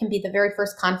itself can be the very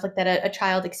first conflict that a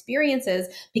child experiences,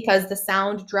 because the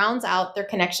sound drowns out their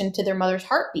connection to their mother's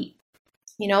heartbeat.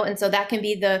 And so that can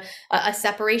be a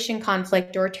separation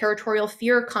conflict or a territorial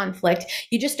fear conflict.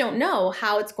 You just don't know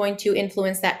how it's going to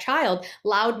influence that child.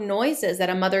 Loud noises that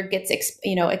a mother gets,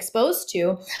 exposed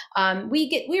to.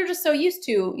 We're just so used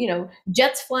to,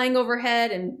 jets flying overhead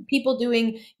and people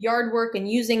doing yard work and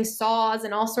using saws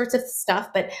and all sorts of stuff.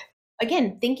 But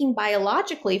again, thinking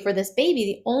biologically for this baby,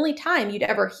 the only time you'd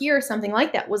ever hear something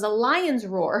like that was a lion's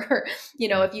roar,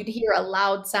 if you'd hear a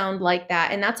loud sound like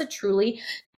that. And that's a truly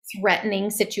threatening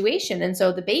situation. And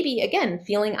so the baby, again,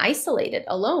 feeling isolated,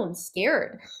 alone,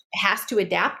 scared, has to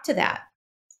adapt to that.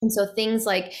 And so things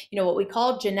like, what we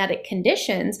call genetic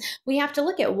conditions, we have to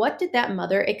look at what did that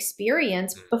mother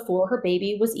experience before her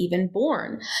baby was even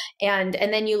born. And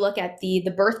then you look at the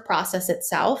birth process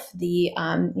itself,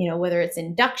 whether it's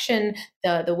induction,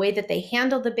 the way that they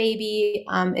handle the baby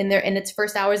in its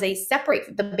first hours. They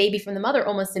separate the baby from the mother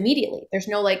almost immediately. There's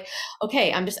no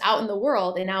okay, I'm just out in the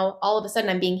world and now all of a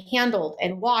sudden I'm being handled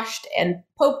and washed and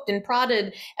poked and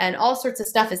prodded and all sorts of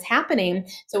stuff is happening.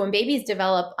 So when babies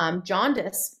develop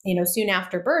jaundice, soon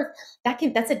after birth,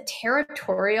 that's a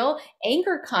territorial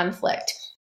anger conflict.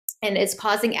 And it's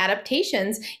causing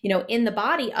adaptations, in the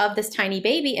body of this tiny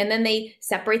baby. And then they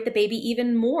separate the baby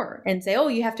even more and say, oh,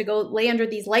 you have to go lay under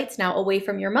these lights now away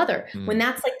from your mother. When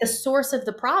that's the source of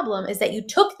the problem, is that you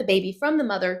took the baby from the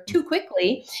mother too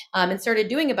quickly and started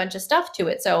doing a bunch of stuff to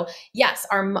it. So yes,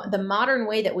 the modern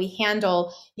way that we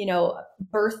handle,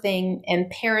 birthing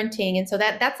and parenting. And so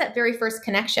that's that very first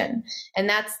connection. And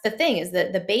that's the thing, is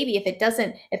that the baby,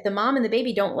 if the mom and the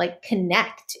baby don't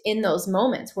connect in those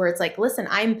moments where it's listen,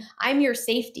 I'm your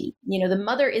safety. The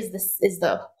mother is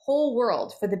the whole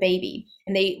world for the baby.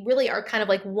 And they really are kind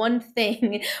of one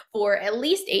thing for at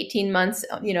least 18 months,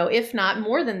 if not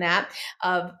more than that,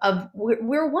 of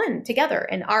we're one together.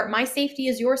 And my safety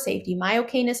is your safety. My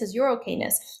okayness is your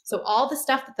okayness. So all the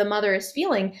stuff that the mother is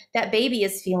feeling, that baby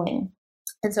is feeling.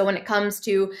 And so when it comes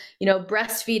to,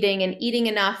 breastfeeding and eating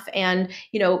enough and,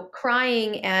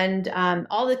 crying and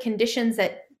all the conditions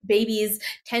that babies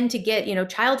tend to get,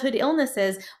 childhood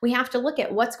illnesses, we have to look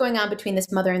at what's going on between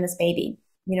this mother and this baby.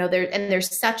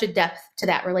 There's such a depth to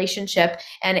that relationship,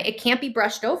 and it can't be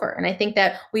brushed over. And I think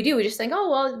that we just think, oh,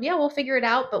 well, yeah, we'll figure it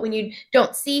out. But when you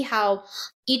don't see how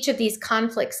each of these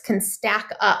conflicts can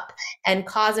stack up and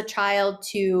cause a child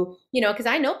to, because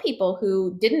I know people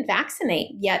who didn't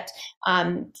vaccinate yet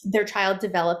their child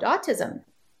developed autism.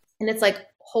 And it's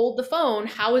hold the phone.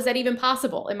 How is that even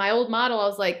possible? In my old model, I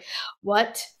was like,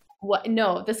 what?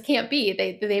 No, this can't be.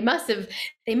 They must have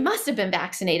been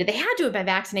vaccinated. They had to have been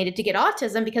vaccinated to get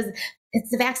autism, because it's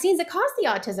the vaccines that cause the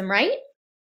autism, right?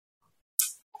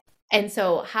 And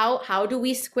so how do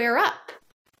we square up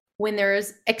when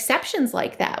there's exceptions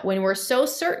like that, when we're so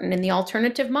certain in the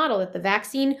alternative model that the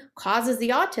vaccine causes the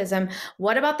autism?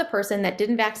 What about the person that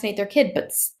didn't vaccinate their kid,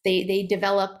 but they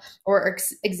develop or are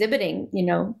exhibiting,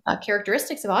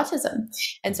 characteristics of autism?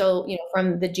 And so,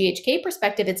 from the GHK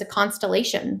perspective, it's a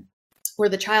constellation where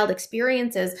the child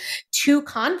experiences two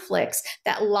conflicts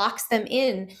that locks them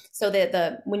in, so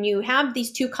that when you have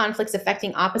these two conflicts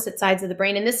affecting opposite sides of the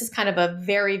brain, and this is kind of a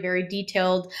very, very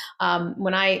detailed,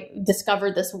 when I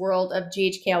discovered this world of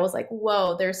GHK, I was like,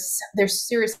 whoa, there's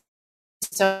seriously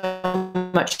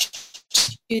so much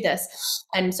to do this.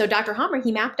 And so Dr. Hammer,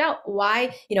 he mapped out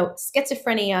why,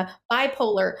 schizophrenia,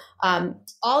 bipolar,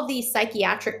 all these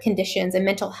psychiatric conditions and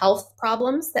mental health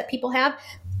problems that people have,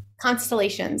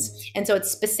 constellations. And so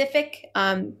it's specific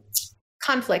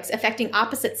conflicts affecting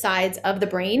opposite sides of the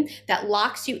brain that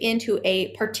locks you into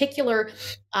a particular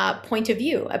point of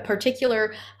view, a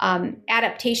particular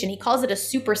adaptation. He calls it a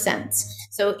super sense.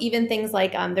 So even things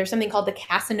like there's something called the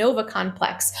Casanova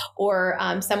complex, or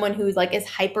someone who's like is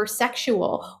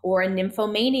hypersexual or a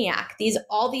nymphomaniac.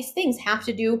 All these things have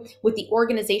to do with the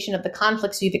organization of the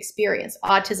conflicts you've experienced.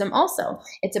 Autism also,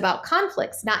 it's about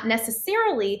conflicts, not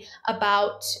necessarily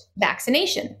about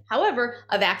vaccination. However,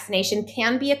 a vaccination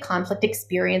can be a conflict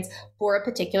experience for a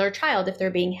particular child if they're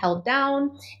being held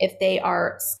down, if they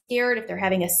are scared, if they're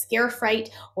having a scare fright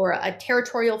or a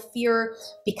territorial fear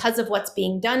because of what's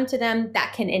being done to them.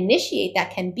 That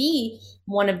can be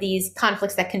one of these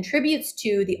conflicts that contributes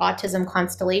to the autism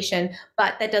constellation,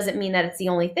 but that doesn't mean that it's the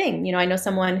only thing. I know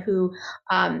someone who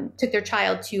took their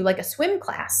child to like a swim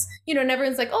class, and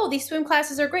everyone's like, oh, these swim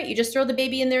classes are great. You just throw the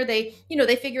baby in there. They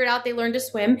figure it out. They learn to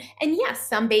swim. And yes,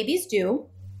 some babies do,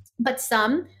 but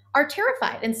some are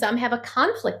terrified and some have a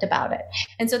conflict about it.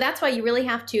 And so that's why you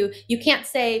can't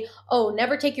say, oh,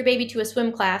 never take your baby to a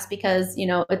swim class because,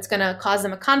 it's going to cause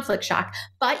them a conflict shock.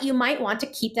 But you might want to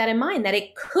keep that in mind, that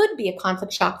it could be a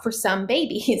conflict shock for some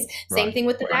babies. Same thing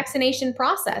with the vaccination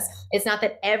process. It's not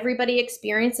that everybody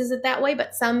experiences it that way,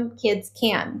 but some kids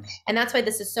can. And that's why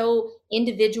this is so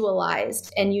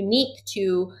individualized and unique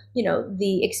to,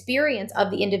 the experience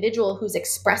of the individual who's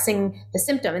expressing the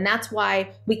symptom. And that's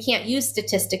why we can't use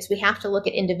statistics. We have to look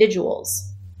at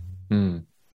individuals.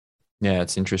 Yeah,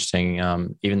 it's interesting.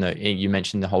 Even though you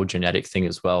mentioned the whole genetic thing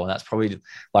as well, and that's probably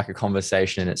like a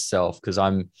conversation in itself, because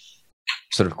I'm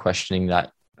sort of questioning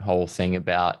that whole thing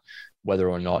about whether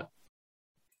or not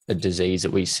a disease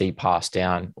that we see passed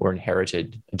down or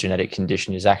inherited, a genetic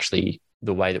condition, is actually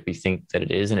the way that we think that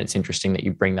it is. And it's interesting that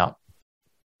you bring up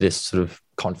this sort of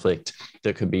conflict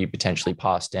that could be potentially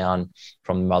passed down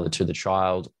from the mother to the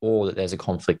child, or that there's a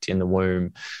conflict in the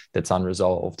womb that's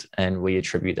unresolved, and we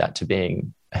attribute that to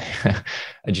being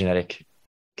a genetic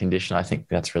condition. I think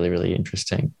that's really, really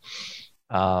interesting.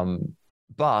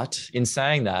 But in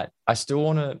saying that, I still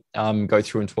want to go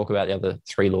through and talk about the other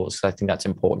three laws, because I think that's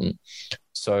important.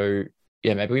 So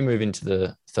yeah, maybe we move into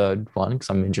the third one, because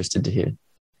I'm interested to hear.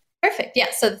 Perfect. Yeah.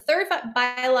 So the third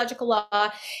biological law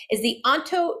is the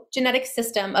ontogenetic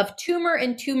system of tumor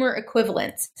and tumor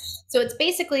equivalents. So it's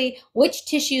basically which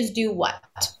tissues do what.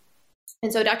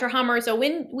 And so Dr. Hammer, so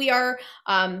when we are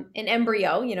an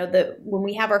embryo, when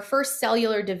we have our first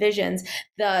cellular divisions,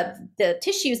 the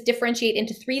tissues differentiate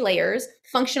into 3 layers,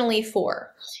 functionally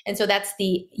 4. And so that's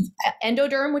the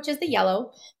endoderm, which is the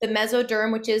yellow, the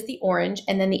mesoderm, which is the orange,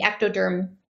 and then the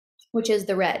ectoderm, which is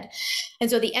the red. And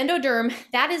so the endoderm,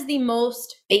 that is the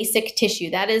most basic tissue.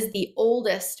 That is the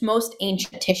oldest, most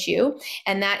ancient tissue.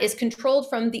 And that is controlled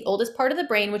from the oldest part of the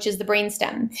brain, which is the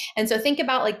brainstem. And so think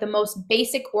about like the most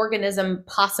basic organism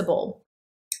possible.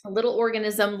 A little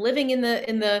organism living in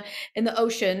the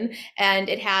ocean, and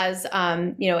it has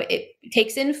it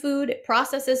takes in food, it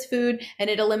processes food, and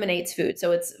it eliminates food.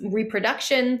 So it's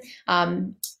reproduction,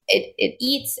 it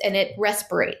eats, and it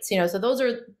respirates.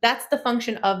 So that's the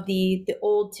function of the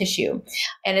old tissue,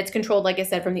 and it's controlled, like I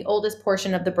said, from the oldest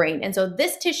portion of the brain. And so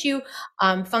this tissue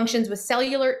functions with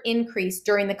cellular increase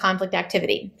during the conflict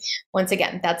activity. Once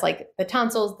again, that's like the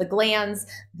tonsils, the glands,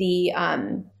 the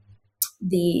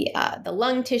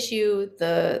lung tissue,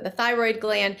 the thyroid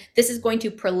gland. This is going to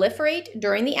proliferate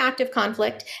during the active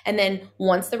conflict. And then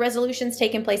once the resolution's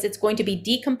taken place, it's going to be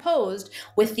decomposed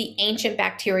with the ancient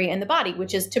bacteria in the body,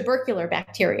 which is tubercular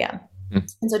bacteria.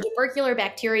 And so tubercular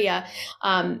bacteria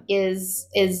is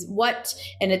what,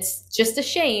 and it's just a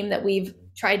shame that we've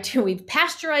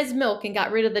pasteurized milk and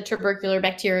got rid of the tubercular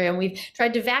bacteria, and we've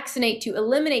tried to vaccinate to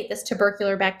eliminate this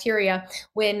tubercular bacteria,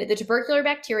 when the tubercular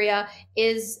bacteria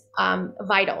is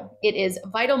vital. It is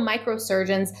vital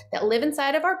microsurgeons that live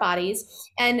inside of our bodies,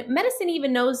 and medicine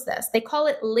even knows this. They call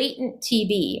it latent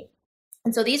TB.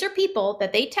 And so these are people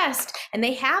that they test and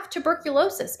they have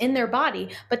tuberculosis in their body,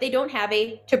 but they don't have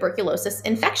a tuberculosis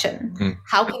infection.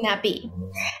 How can that be?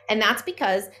 And that's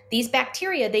because these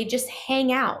bacteria, they just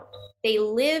hang out. They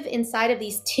live inside of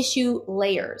these tissue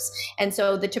layers. And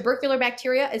so the tubercular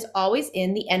bacteria is always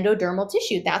in the endodermal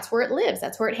tissue. That's where it lives.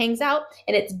 That's where it hangs out.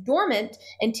 And it's dormant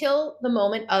until the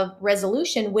moment of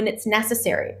resolution when it's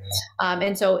necessary.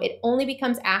 And so it only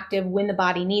becomes active when the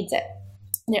body needs it.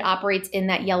 And it operates in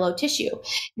that yellow tissue.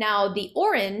 Now, the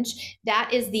orange,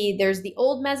 there's the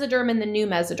old mesoderm and the new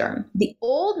mesoderm. The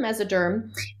old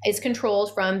mesoderm is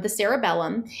controlled from the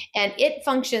cerebellum, and it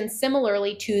functions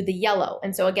similarly to the yellow.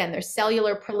 And so again, there's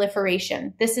cellular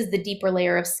proliferation. This is the deeper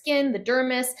layer of skin, the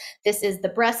dermis. This is the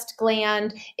breast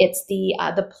gland. It's the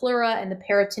pleura and the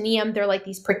peritoneum. They're like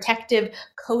these protective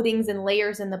coatings and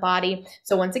layers in the body.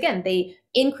 So once again, they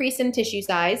increase in tissue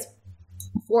size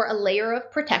for a layer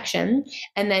of protection.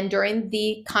 And then during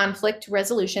the conflict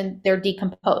resolution, they're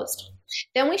decomposed.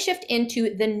 Then we shift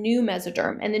into the new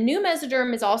mesoderm. And the new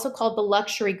mesoderm is also called the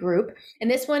luxury group.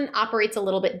 And this one operates a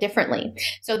little bit differently.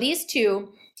 So these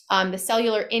two, the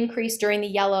cellular increase during the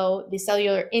yellow, the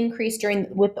cellular increase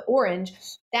with the orange,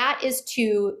 that is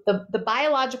to the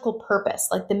biological purpose.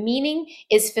 Like the meaning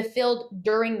is fulfilled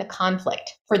during the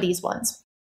conflict for these ones.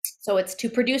 So it's to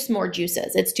produce more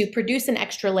juices. It's to produce an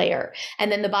extra layer.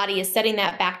 And then the body is setting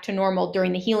that back to normal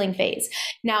during the healing phase.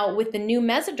 Now, with the new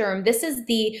mesoderm, this is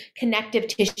the connective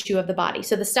tissue of the body.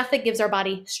 So the stuff that gives our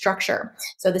body structure.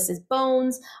 So this is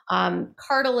bones,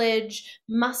 cartilage,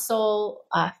 muscle,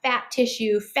 fat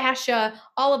tissue, fascia,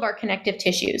 all of our connective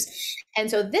tissues. And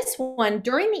so this one,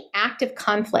 during the active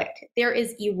conflict, there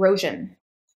is erosion.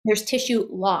 There's tissue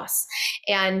loss.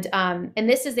 And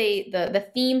this is the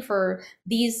theme for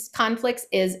these conflicts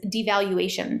is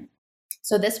devaluation.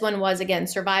 So this one was, again,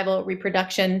 survival,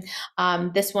 reproduction.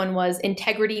 This one was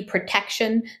integrity,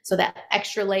 protection. So that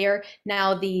extra layer.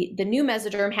 Now the new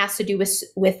mesoderm has to do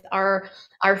with our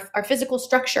physical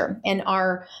structure and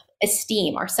our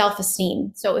esteem, our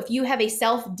self-esteem. So if you have a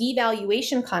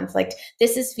self-devaluation conflict,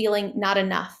 this is feeling not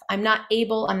enough. I'm not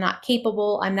able, I'm not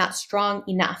capable, I'm not strong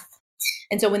enough.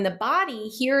 And so when the body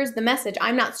hears the message,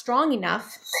 I'm not strong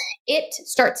enough, it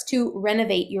starts to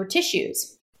renovate your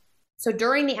tissues. So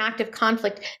during the active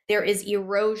conflict, there is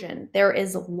erosion, there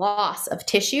is loss of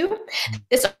tissue.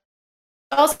 This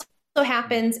also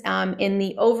happens in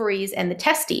the ovaries and the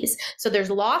testes. So there's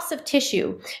loss of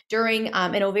tissue during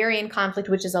an ovarian conflict,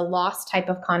 which is a loss type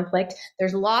of conflict.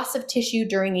 There's loss of tissue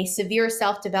during a severe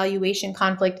self-devaluation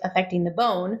conflict affecting the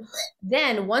bone.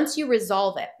 Then once you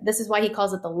resolve it, this is why he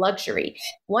calls it the luxury.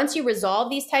 Once you resolve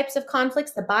these types of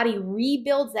conflicts, the body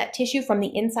rebuilds that tissue from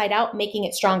the inside out, making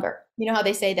it stronger. You know how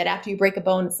they say that after you break a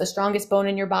bone, it's the strongest bone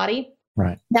in your body?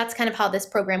 Right. That's kind of how this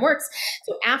program works.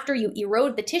 So after you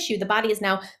erode the tissue, the body is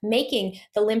now making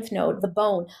the lymph node, the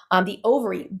bone, the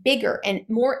ovary bigger and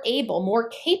more able, more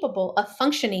capable of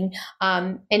functioning,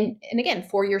 and again,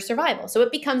 for your survival. So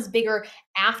it becomes bigger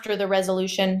after the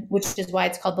resolution, which is why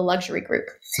it's called the luxury group.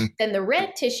 Then the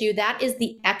red tissue, that is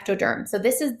the ectoderm. So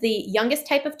this is the youngest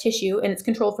type of tissue, and it's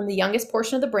controlled from the youngest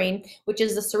portion of the brain, which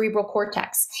is the cerebral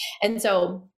cortex. And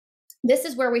so this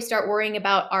is where we start worrying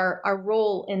about our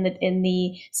role in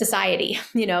the society,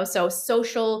 so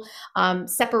social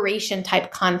separation type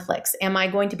conflicts. Am I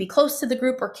going to be close to the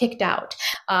group or kicked out?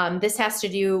 This has to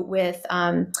do with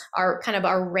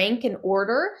our rank and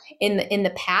order in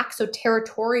the pack. So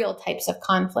territorial types of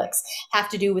conflicts have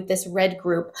to do with this red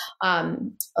group.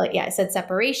 I said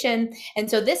separation. And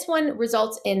so this one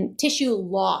results in tissue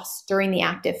loss during the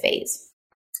active phase.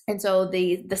 And so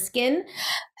a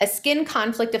skin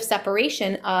conflict of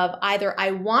separation of either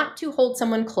I want to hold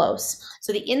someone close.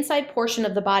 So the inside portion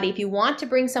of the body, if you want to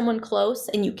bring someone close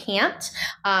and you can't,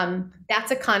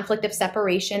 that's a conflict of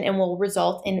separation and will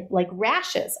result in like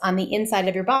rashes on the inside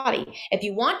of your body. If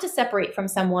you want to separate from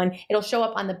someone, it'll show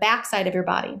up on the backside of your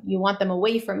body. You want them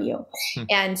away from you.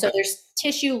 And so there's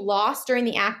tissue loss during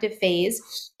the active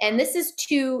phase. And this is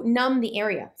to numb the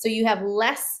area. So you have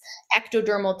less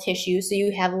ectodermal tissue. So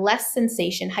you have less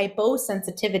sensation,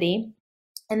 hyposensitivity.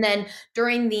 And then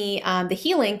during the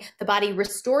healing, the body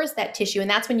restores that tissue. And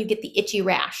that's when you get the itchy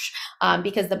rash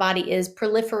because the body is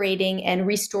proliferating and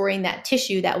restoring that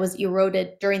tissue that was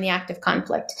eroded during the active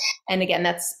conflict. And again,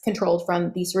 that's controlled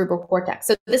from the cerebral cortex.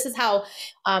 So this is how,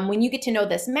 when you get to know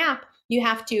this map, you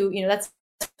have to, that's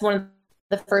one of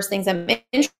the first things I'm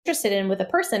interested in with a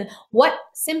person. What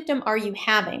symptom are you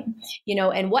having?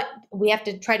 And what we have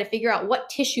to try to figure out, what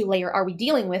tissue layer are we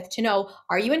dealing with to know,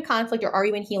 are you in conflict or are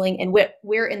you in healing, and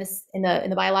where in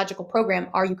the biological program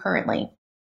are you currently?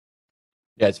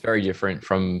 Yeah, it's very different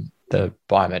from the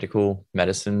biomedical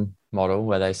medicine model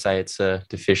where they say it's a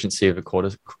deficiency of a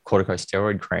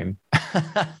corticosteroid cream.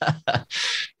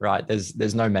 Right.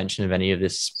 There's no mention of any of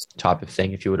this type of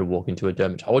thing. If you were to walk into a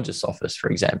dermatologist's office,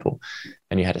 for example,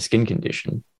 and you had a skin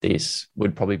condition, this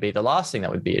would probably be the last thing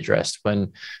that would be addressed,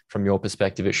 when from your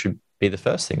perspective, it should be the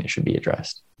first thing that should be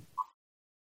addressed.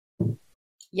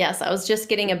 Yes, I was just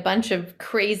getting a bunch of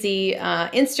crazy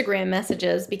Instagram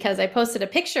messages because I posted a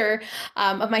picture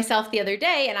of myself the other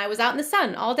day, and I was out in the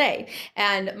sun all day,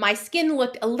 and my skin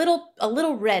looked a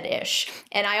little reddish.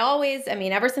 And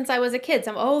ever since I was a kid,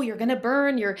 you're gonna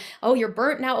burn, you're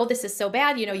burnt now. Oh, this is so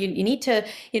bad. You need to,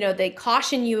 they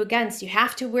caution you against, you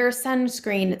have to wear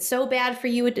sunscreen. It's so bad for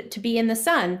you to be in the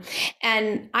sun.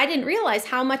 And I didn't realize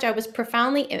how much I was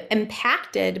profoundly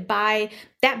impacted by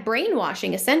that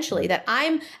brainwashing essentially that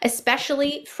I'm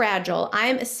especially fragile,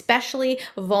 I'm especially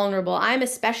vulnerable, I'm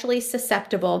especially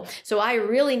susceptible. So I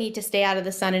really need to stay out of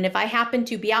the sun. And if I happen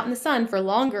to be out in the sun for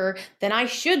longer than I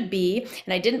should be,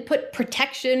 and I didn't put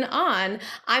protection on,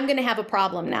 I'm going to have a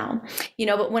problem now.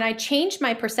 But when I changed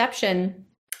my perception,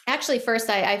 actually, first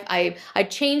I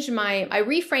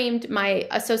reframed my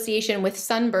association with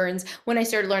sunburns when I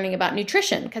started learning about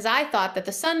nutrition, because I thought that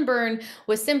the sunburn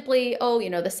was simply,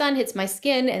 the sun hits my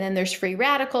skin and then there's free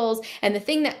radicals. And the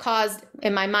thing that caused,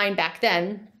 in my mind back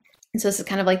then, so this is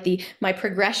kind of like my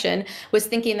progression, was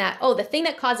thinking that, the thing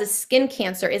that causes skin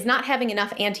cancer is not having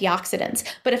enough antioxidants.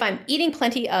 But if I'm eating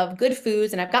plenty of good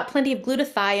foods and I've got plenty of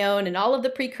glutathione and all of the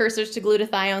precursors to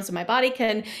glutathione, so my body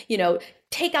can,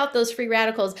 take out those free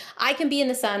radicals, I can be in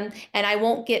the sun and I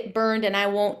won't get burned and I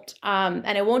won't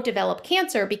develop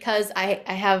cancer because I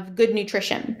have good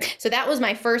nutrition. So that was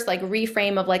my first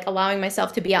reframe of allowing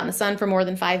myself to be out in the sun for more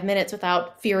than 5 minutes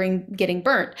without fearing getting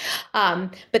burnt.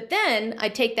 But then I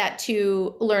take that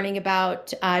to learning about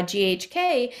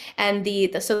GHK and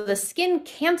the skin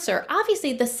cancer.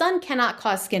 Obviously, the sun cannot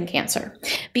cause skin cancer,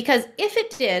 because if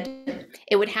it did,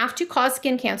 it would have to cause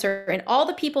skin cancer in all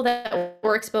the people that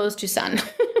were exposed to sun.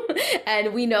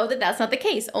 And we know that that's not the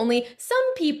case. Only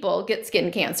some people get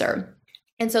skin cancer.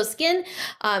 And so skin,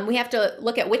 we have to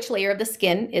look at which layer of the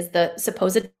skin is the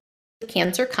supposed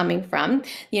cancer coming from.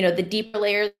 The deeper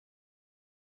layer of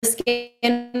the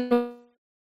skin,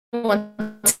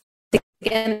 once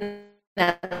again,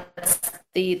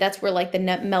 that's where the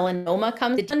melanoma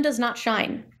comes. The sun does not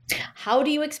shine. How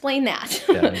do you explain that?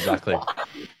 Yeah, exactly.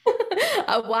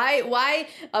 Why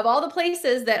of all the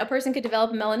places that a person could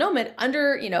develop a melanoma,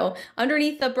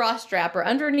 underneath the bra strap or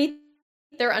underneath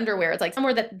their underwear, it's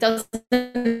somewhere that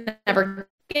doesn't ever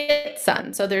get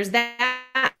sun. So there's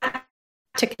that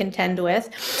to contend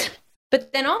with.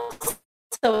 But then also,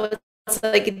 it's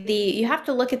you have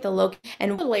to look at the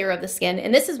and the layer of the skin.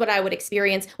 And this is what I would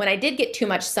experience when I did get too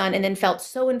much sun and then felt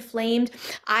so inflamed.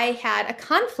 I had a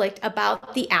conflict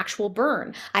about the actual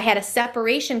burn. I had a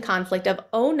separation conflict of,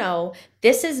 oh no,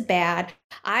 this is bad.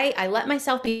 I let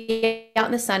myself be out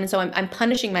in the sun. And so I'm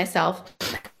punishing myself.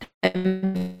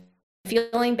 I'm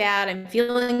feeling bad. I'm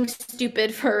feeling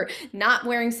stupid for not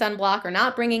wearing sunblock or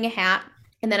not bringing a hat.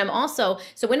 And then so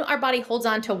when our body holds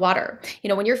on to water,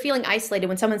 when you're feeling isolated,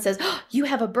 when someone says, you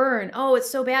have a burn,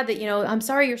 it's so bad that, I'm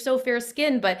sorry you're so fair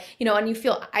skinned, but, and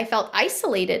I felt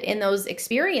isolated in those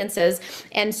experiences.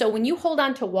 And so when you hold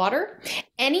on to water,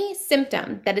 any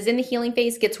symptom that is in the healing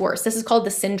phase gets worse. This is called the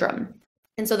syndrome.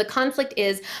 And so the conflict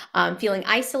is feeling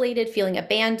isolated, feeling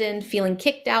abandoned, feeling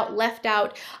kicked out, left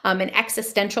out, an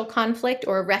existential conflict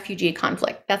or a refugee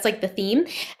conflict. That's the theme.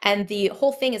 And the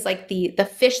whole thing is the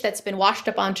fish that's been washed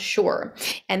up onto shore.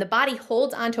 And the body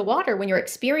holds onto water when you're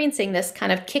experiencing this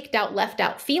kind of kicked out, left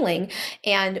out feeling.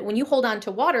 And when you hold on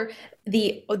to water,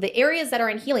 the areas that are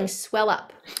in healing swell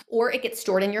up, or it gets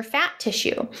stored in your fat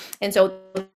tissue. And so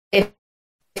if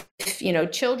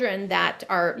children that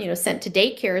are, sent to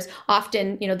daycares,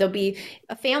 often, there'll be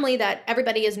a family that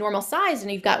everybody is normal size,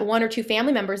 and you've got one or two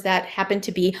family members that happen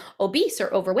to be obese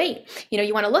or overweight.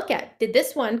 You want to look at, did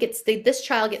this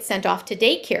child get sent off to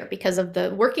daycare because of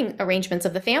the working arrangements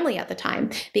of the family at the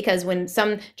time? Because when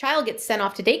some child gets sent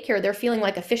off to daycare, they're feeling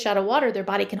like a fish out of water. Their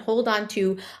body can hold on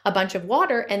to a bunch of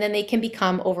water, and then they can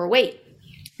become overweight.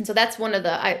 And so that's one of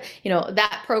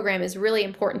that program is really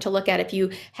important to look at if you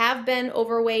have been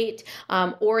overweight,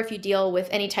 or if you deal with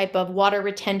any type of water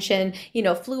retention,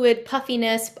 fluid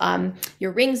puffiness,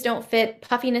 your rings don't fit,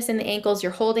 puffiness in the ankles,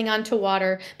 you're holding on to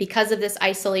water because of this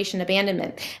isolation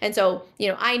abandonment. And so,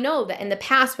 I know that in the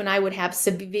past when I would have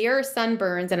severe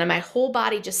sunburns and my whole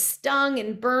body just stung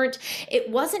and burnt,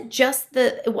 it wasn't just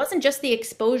the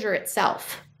exposure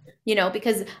itself.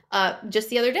 Because just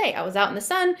the other day I was out in the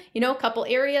sun, a couple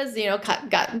areas,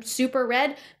 got super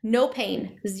red, no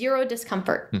pain, zero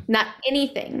discomfort, not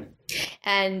anything.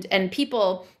 And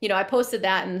people, I posted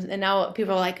that and now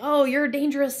people are like, oh, you're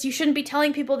dangerous. You shouldn't be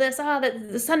telling people this. That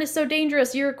the sun is so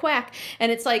dangerous. You're a quack.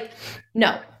 And it's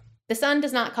no. The sun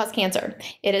does not cause cancer.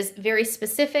 It is very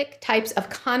specific types of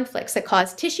conflicts that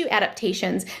cause tissue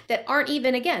adaptations that aren't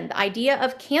even, again, the idea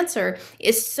of cancer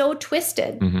is so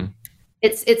twisted. Mm-hmm.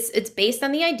 It's based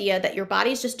on the idea that your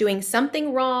body's just doing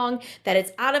something wrong, that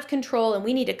it's out of control, and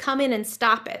we need to come in and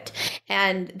stop it.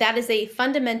 And that is a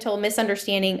fundamental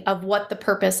misunderstanding of what the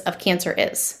purpose of cancer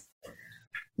is.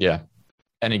 Yeah.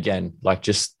 And again,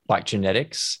 just like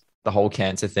genetics, the whole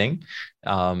cancer thing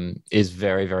is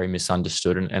very, very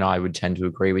misunderstood. And I would tend to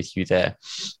agree with you there.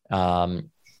 I'm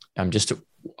just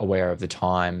aware of the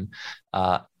time.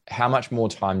 How much more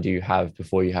time do you have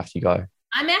before you have to go?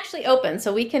 I'm actually open,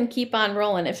 so we can keep on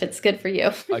rolling if it's good for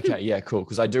you. Okay, yeah, cool.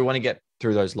 Because I do want to get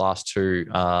through those last two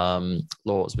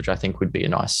laws, which I think would be a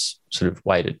nice sort of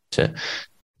way to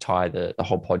tie the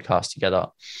whole podcast together.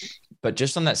 But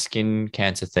just on that skin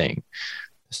cancer thing,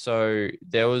 so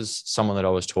there was someone that I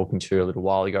was talking to a little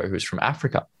while ago who was from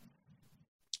Africa,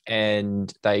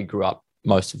 and they grew up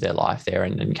most of their life there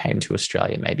and then came to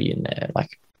Australia maybe in their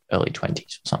like early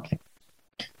 20s or something.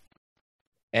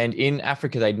 And in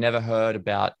Africa, they'd never heard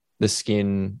about the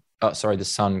sun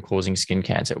causing skin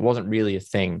cancer. It wasn't really a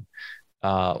thing.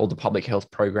 All the public health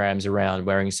programs around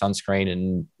wearing sunscreen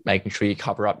and making sure you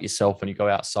cover up yourself when you go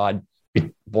outside,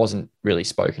 it wasn't really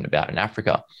spoken about in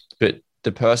Africa. But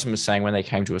the person was saying when they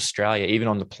came to Australia, even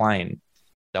on the plane,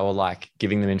 they were like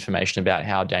giving them information about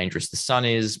how dangerous the sun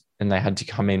is. And they had to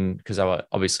come in because they were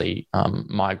obviously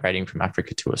migrating from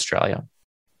Africa to Australia.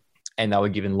 And they were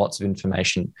given lots of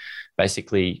information,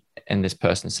 basically. And this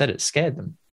person said it scared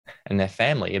them and their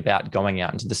family about going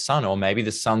out into the sun, or maybe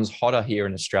the sun's hotter here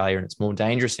in Australia and it's more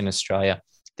dangerous in Australia.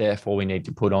 Therefore, we need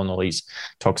to put on all these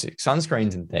toxic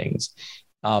sunscreens and things.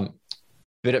 But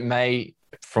it may,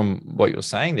 from what you're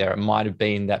saying there, it might have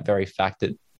been that very fact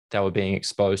that they were being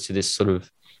exposed to this sort of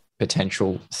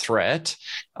potential threat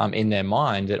in their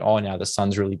mind that, oh, now the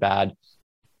sun's really bad.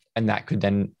 And that could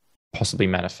then possibly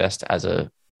manifest as a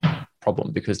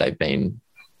problem because they've been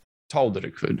told that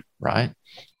it could, right?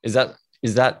 Is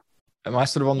that, am I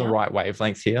sort of on the right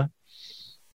wavelength here?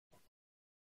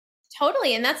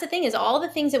 Totally. And that's the thing, is all the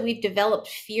things that we've developed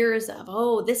fears of,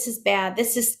 oh, this is bad,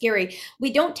 this is scary.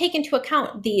 We don't take into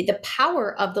account the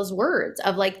power of those words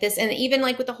of like this. And even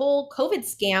like with the whole COVID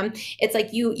scam, it's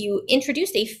like you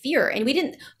introduced a fear, and we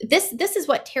didn't, this is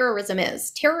what terrorism is.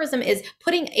 Terrorism is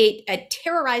putting a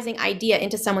terrorizing idea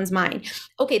into someone's mind.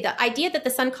 Okay. The idea that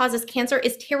the sun causes cancer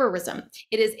is terrorism.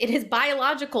 It is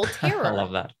biological terror. I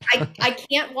love that. I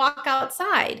can't walk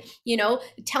outside,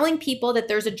 telling people that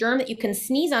there's a germ that you can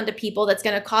sneeze onto people that's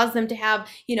going to cause them to have,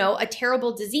 a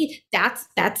terrible disease.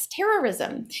 That's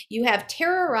terrorism. You have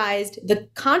terrorized the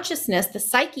consciousness, the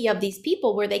psyche of these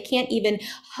people, where they can't even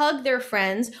hug their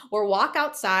friends or walk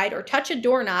outside or touch a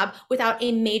doorknob without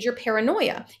a major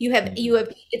paranoia. You have,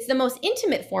 it's the most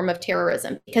intimate form of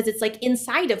terrorism because it's like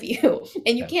inside of you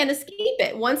and you can't escape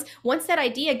it. Once that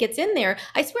idea gets in there,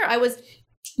 I swear I was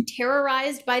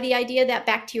terrorized by the idea that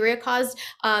bacteria caused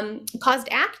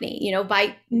acne,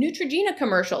 by Neutrogena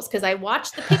commercials, because I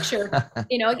watched the picture.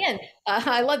 Again,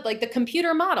 I love like the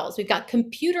computer models. We've got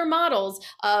computer models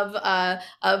of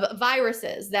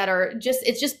viruses that are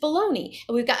it's just baloney.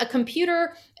 We've got a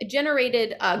computer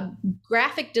generated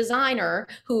graphic designer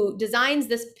who designs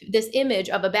this image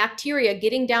of a bacteria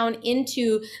getting down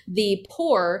into the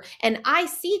pore, and I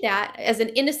see that as an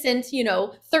innocent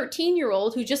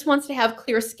 13-year-old who just wants to have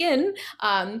clear skin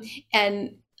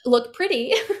and look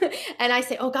pretty. And I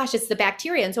say, oh gosh, it's the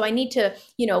bacteria. And so I need to,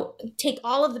 take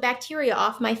all of the bacteria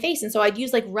off my face. And so I'd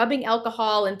use like rubbing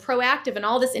alcohol and Proactive and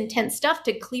all this intense stuff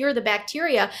to clear the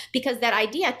bacteria, because that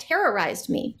idea terrorized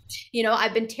me.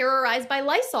 I've been terrorized by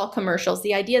Lysol commercials.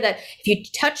 The idea that if you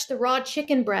touch the raw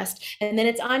chicken breast and then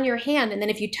it's on your hand, and then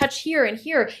if you touch here and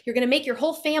here, you're going to make your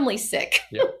whole family sick.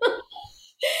 Yep.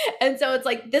 And so it's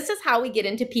like, this is how we get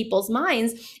into people's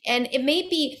minds. And it may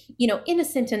be,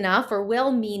 innocent enough or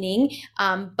well-meaning,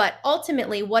 but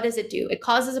ultimately, what does it do? It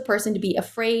causes a person to be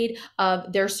afraid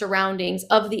of their surroundings,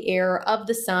 of the air, of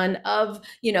the sun, of,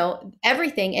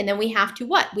 everything. And then we have to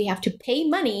what? We have to pay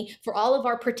money for all of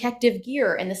our protective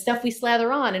gear and the stuff we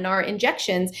slather on and our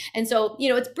injections. And so,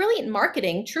 it's brilliant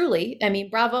marketing, truly. I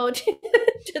mean, bravo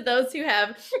to those who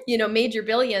have, major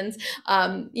billions,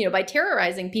 by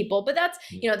terrorizing people. But that's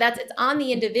it's on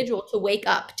the individual to wake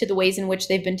up to the ways in which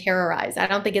they've been terrorized. I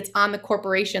don't think it's on the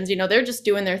corporations. They're just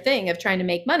doing their thing of trying to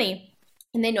make money.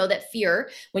 And they know that fear,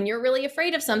 when you're really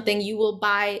afraid of something, you will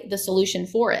buy the solution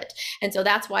for it. And so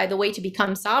that's why the way to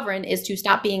become sovereign is to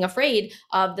stop being afraid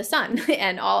of the sun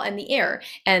and the air,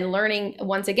 and learning,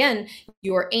 once again,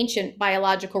 your ancient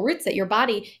biological roots, that your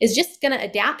body is just going to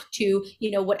adapt to,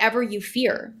 whatever you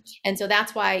fear. And so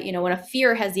that's why, when a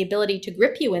fear has the ability to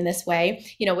grip you in this way,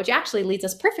 which actually leads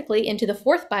us perfectly into the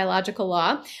fourth biological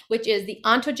law, which is the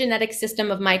ontogenetic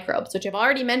system of microbes, which I've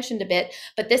already mentioned a bit,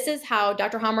 but this is how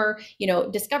Dr. Hammer,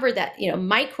 discovered that,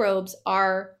 microbes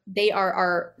are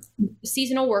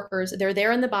seasonal workers. They're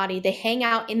there in the body. They hang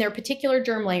out in their particular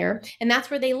germ layer, and that's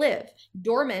where they live,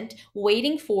 dormant,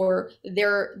 waiting for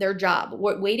their job,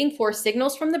 waiting for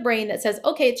signals from the brain that says,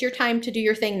 okay, it's your time to do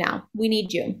your thing now. We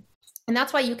need you. And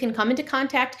that's why you can come into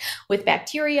contact with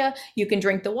bacteria, you can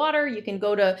drink the water, you can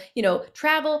go to,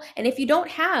 travel. And if you don't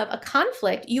have a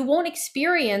conflict, you won't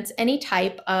experience any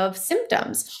type of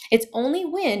symptoms. It's only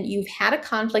when you've had a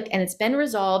conflict and it's been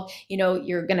resolved,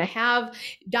 you're going to have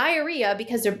diarrhea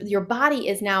because your body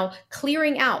is now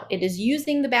clearing out. It is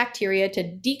using the bacteria to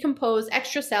decompose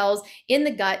extra cells in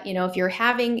the gut. If you're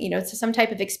having, some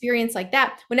type of experience like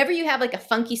that, whenever you have like a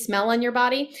funky smell on your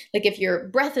body, like if your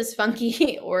breath is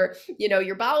funky or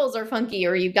your bowels are funky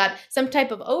or you've got some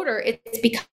type of odor, it's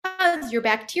because your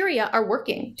bacteria are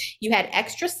working. You had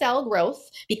extra cell growth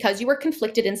because you were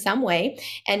conflicted in some way,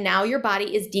 and now your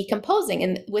body is decomposing.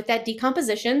 And with that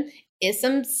decomposition is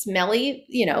some smelly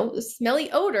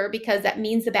odor, because that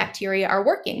means the bacteria are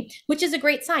working, which is a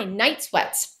great sign. Night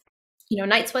sweats.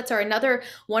 Night sweats are another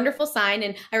wonderful sign.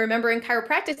 And I remember in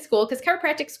chiropractic school, because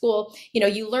chiropractic school,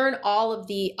 you learn all of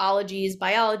the ologies,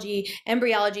 biology,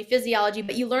 embryology, physiology,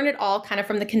 but you learn it all kind of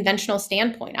from the conventional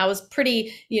standpoint. I was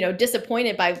pretty,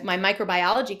 disappointed by my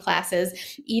microbiology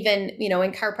classes, even,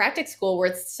 in chiropractic school, where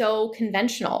it's so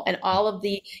conventional, and all of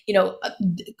the,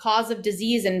 cause of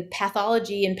disease and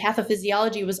pathology and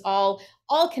pathophysiology was all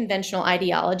conventional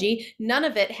ideology. None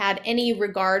of it had any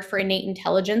regard for innate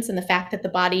intelligence and the fact that the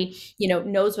body,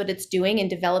 knows what it's doing and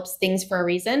develops things for a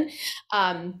reason.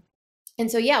 And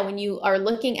so, when you are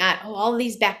looking at all of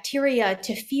these bacteria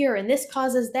to fear, and this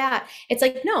causes that, it's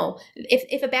like, no,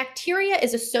 if a bacteria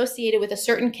is associated with a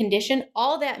certain condition,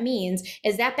 all that means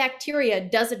is that bacteria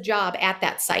does a job at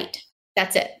that site.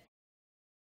 That's it.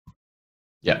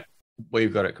 Yeah,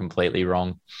 we've got it completely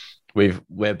wrong.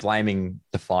 We're blaming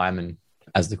the fireman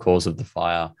as the cause of the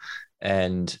fire.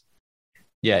 And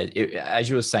as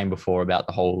you were saying before about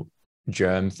the whole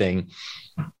germ thing,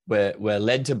 we're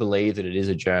led to believe that it is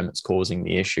a germ that's causing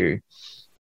the issue.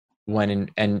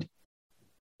 And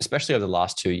especially over the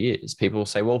last 2 years, people will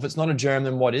say, well, if it's not a germ,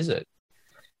 then what is it?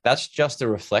 That's just a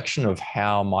reflection of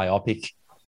how myopic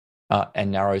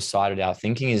and narrow-sighted our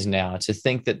thinking is now, to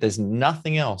think that there's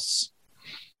nothing else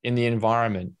in the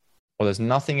environment, or there's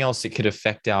nothing else that could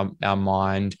affect our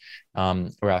mind,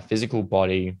 or our physical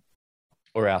body,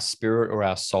 or our spirit, or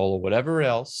our soul, or whatever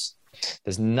else.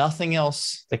 There's nothing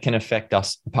else that can affect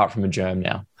us apart from a germ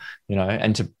now,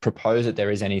 and to propose that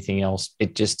there is anything else,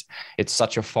 it's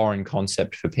such a foreign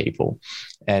concept for people.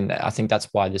 And I think that's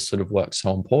why this sort of work's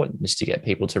so important, is to get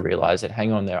people to realize that,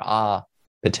 hang on, there are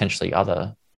potentially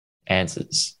other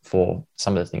answers for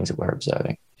some of the things that we're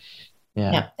observing.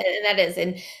 Yeah, and that is.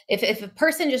 And if a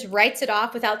person just writes it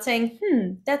off without saying,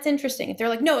 that's interesting, if they're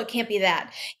like, no, it can't be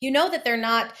that, that they're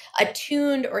not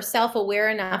attuned or self-aware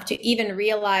enough to even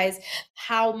realize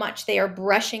how much they are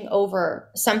brushing over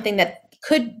something that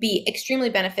could be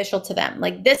extremely beneficial to them.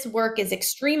 Like, this work is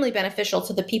extremely beneficial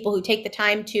to the people who take the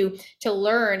time to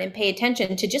learn and pay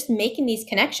attention to just making these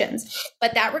connections.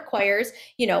 But that requires,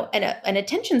 an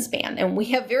attention span. And we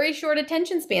have very short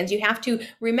attention spans. You have to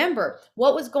remember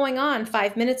what was going on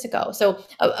 5 minutes ago. So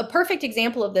a perfect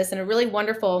example of this, and a really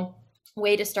wonderful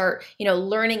way to start,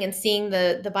 learning and seeing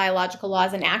the biological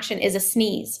laws in action, is a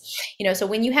sneeze. So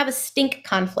when you have a stink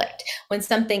conflict, when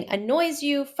something annoys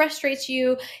you, frustrates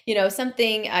you,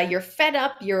 something, you're fed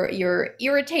up, you're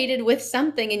irritated with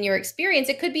something in your experience,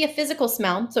 it could be a physical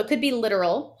smell. So it could be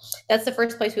literal. That's the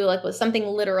first place we look, was something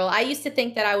literal. I used to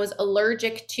think that I was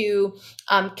allergic to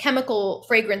chemical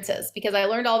fragrances, because I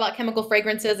learned all about chemical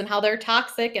fragrances and how they're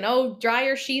toxic, and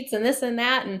dryer sheets and this and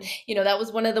that. And, that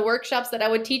was one of the workshops that I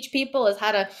would teach people, is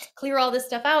how to clear all this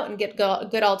stuff out and get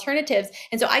good alternatives.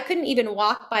 And so I couldn't even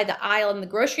walk by the aisle in the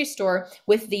grocery store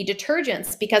with the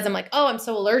detergents, because I'm like, I'm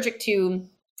so allergic to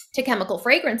chemical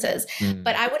fragrances.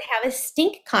 But I would have a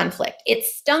stink conflict. It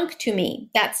stunk to me.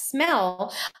 That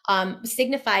smell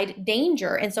signified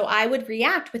danger. And so I would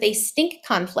react with a stink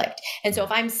conflict. And so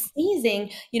if I'm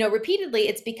sneezing, repeatedly,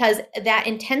 it's because that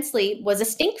intensely was a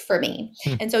stink for me.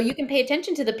 And so you can pay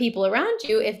attention to the people around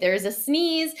you. If there's a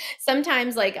sneeze,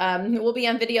 sometimes like we'll be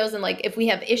on videos, and like if we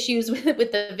have issues with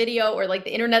the video, or like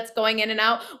the internet's going in and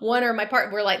out, one or my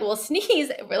partner, we're like, we'll sneeze,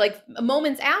 we're like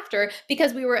moments after,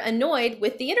 because we were annoyed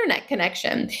with the internet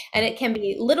connection. And it can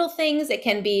be little things. It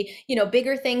can be,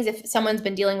 bigger things. If someone's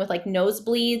been dealing with like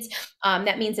nosebleeds,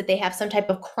 that means that they have some type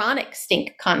of chronic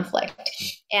stink conflict.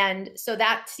 And so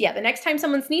that's, the next time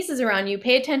someone sneezes around you,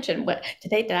 pay attention. What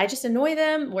did I just annoy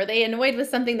them? Were they annoyed with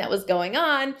something that was going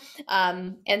on?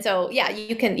 And so,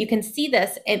 you can see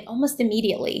this almost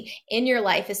immediately in your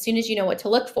life as soon as you know what to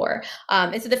look for.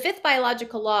 And so the fifth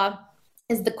biological law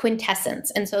is the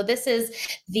quintessence. And so this is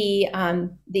the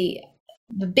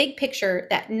the big picture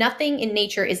that nothing in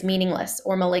nature is meaningless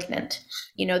or malignant.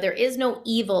 There is no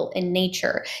evil in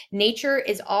nature. Nature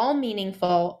is all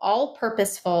meaningful, all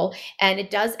purposeful, and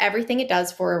it does everything it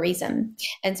does for a reason.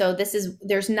 And so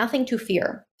there's nothing to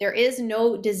fear. There is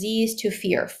no disease to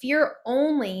fear. Fear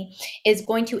only is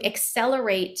going to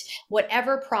accelerate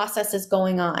whatever process is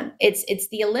going on. It's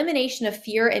the elimination of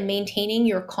fear and maintaining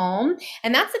your calm.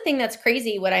 And that's the thing that's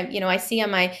crazy. What I see on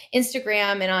my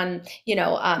Instagram and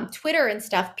on, Twitter and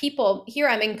stuff, people here,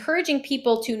 I'm encouraging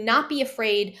people to not be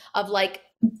afraid of like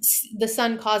the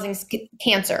sun causing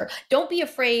cancer. Don't be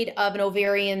afraid of an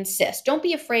ovarian cyst. Don't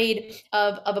be afraid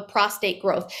of a prostate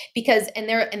growth, because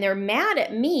they're mad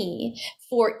at me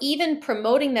for even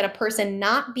promoting that a person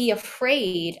not be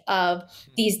afraid of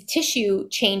these tissue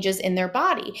changes in their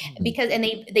body, because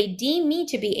they deem me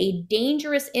to be a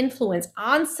dangerous influence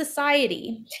on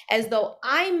society, as though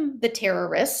I'm the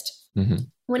terrorist. Mm-hmm.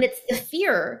 When it's the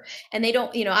fear, and they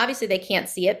don't, obviously they can't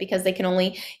see it because they can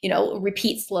only,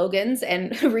 repeat slogans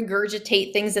and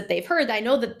regurgitate things that they've heard. I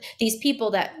know that these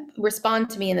people that respond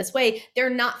to me in this way, they're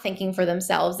not thinking for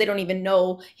themselves. They don't even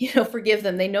know, forgive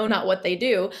them. They know not what they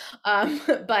do.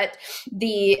 But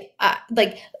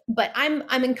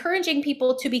I'm encouraging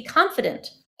people to be confident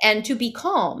and to be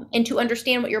calm and to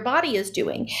understand what your body is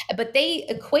doing. But they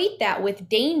equate that with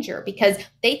danger, because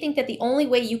they think that the only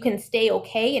way you can stay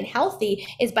okay and healthy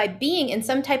is by being in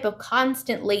some type of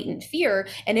constant latent fear.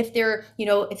 And if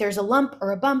there's a lump or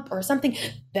a bump or something,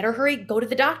 better hurry, go to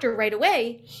the doctor right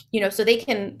away, so they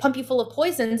can pump you full of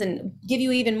poisons and give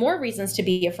you even more reasons to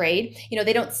be afraid.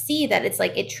 They don't see that it's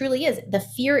like, it truly is. The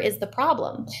fear is the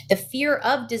problem. The fear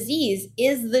of disease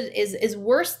is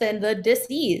worse than the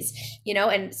disease,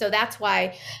 and so that's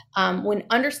why when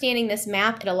understanding this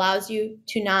map, it allows you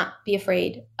to not be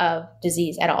afraid of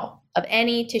disease at all, of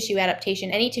any tissue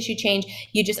adaptation, any tissue change.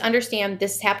 You just understand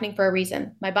this is happening for a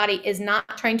reason. My body is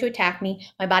not trying to attack me.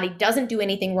 My body doesn't do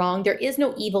anything wrong. There is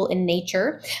no evil in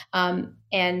nature.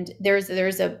 And there's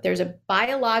a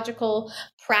biological,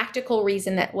 practical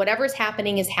reason that whatever's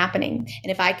happening is happening.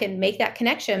 And if I can make that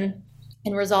connection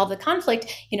and resolve the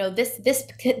conflict,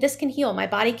 this can heal. My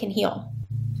body can heal.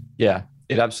 Yeah.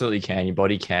 It absolutely can. Your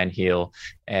body can heal.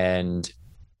 And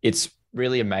it's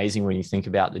really amazing when you think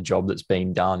about the job that's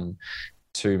being done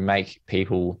to make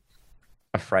people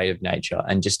afraid of nature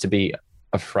and just to be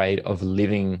afraid of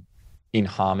living in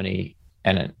harmony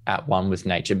and at one with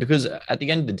nature. Because at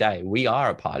the end of the day, we are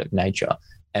a part of nature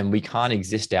and we can't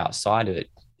exist outside of it.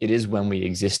 It is when we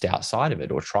exist outside of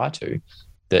it, or try to,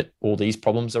 that all these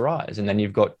problems arise. And then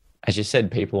you've got, as you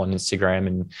said, people on Instagram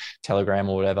and Telegram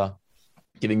or whatever,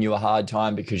 giving you a hard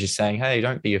time because you're saying, hey,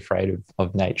 don't be afraid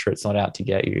of nature. It's not out to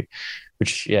get you,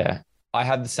 which, yeah, I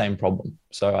have the same problem.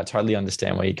 So I totally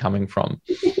understand where you're coming from.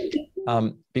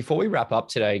 Before we wrap up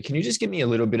today, can you just give me a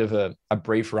little bit of a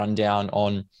brief rundown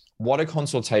on what a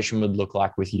consultation would look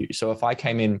like with you? So if I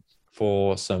came in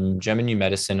for some German new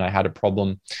medicine, I had a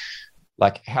problem,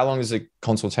 like how long does a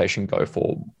consultation go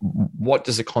for? What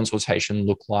does a consultation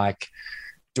look like?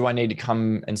 Do I need to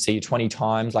come and see you 20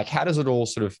 times? Like, how does it all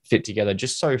sort of fit together?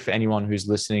 Just so for anyone who's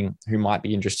listening, who might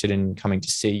be interested in coming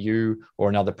to see you or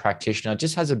another practitioner,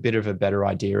 just has a bit of a better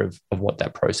idea of what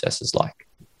that process is like.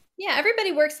 Yeah,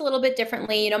 everybody works a little bit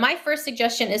differently. My first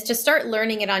suggestion is to start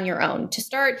learning it on your own. To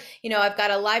start, I've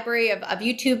got a library of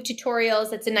YouTube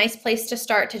tutorials. It's a nice place to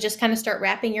start, to just kind of start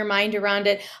wrapping your mind around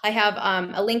it. I have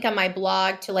a link on my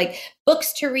blog to like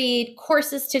books to read,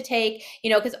 courses to take,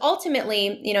 because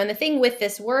ultimately, and the thing with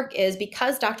this work is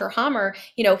because Dr. Hammer,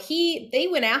 they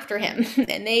went after him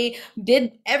and they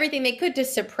did everything they could to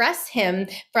suppress him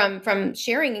from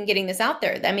sharing and getting this out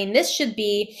there. I mean, this should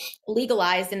be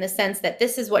legalized in the sense that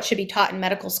this is what should be taught in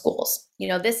medical schools.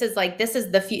 This is the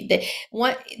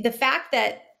fact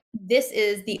that this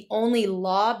is the only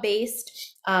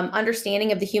law-based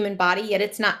understanding of the human body, yet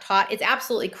it's not taught. It's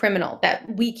absolutely criminal that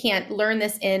we can't learn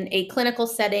this in a clinical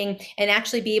setting and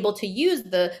actually be able to use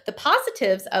the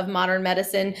positives of modern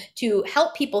medicine to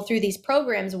help people through these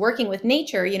programs working with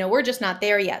nature. We're just not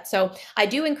there yet. So I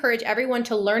do encourage everyone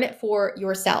to learn it for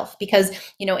yourself, because,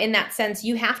 in that sense,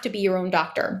 you have to be your own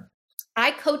doctor.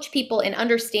 I coach people in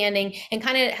understanding and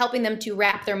kind of helping them to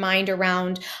wrap their mind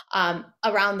around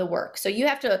the work. So you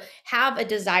have to have a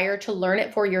desire to learn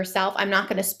it for yourself. I'm not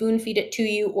going to spoon feed it to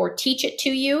you or teach it to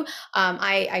you.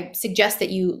 I suggest that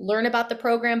you learn about the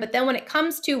program. But then when it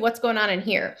comes to what's going on in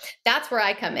here, that's where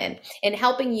I come in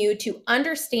helping you to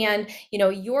understand,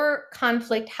 your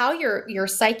conflict, how your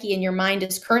psyche and your mind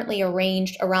is currently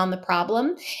arranged around the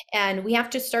problem. And we have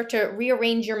to start to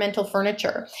rearrange your mental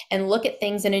furniture and look at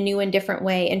things in a new and different different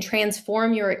way and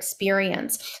transform your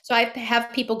experience. So I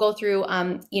have people go through,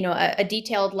 a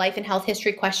detailed life and health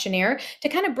history questionnaire to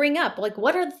kind of bring up, like,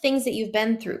 what are the things that you've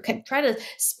been through? Try to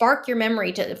spark your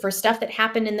memory for stuff that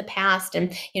happened in the past,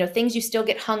 and things you still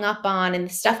get hung up on, and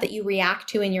the stuff that you react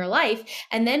to in your life.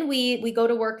 And then we go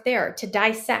to work there to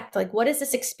dissect, like, what is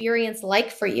this experience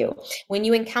like for you when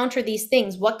you encounter these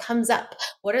things? What comes up?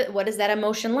 What is that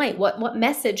emotion like? What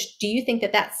message do you think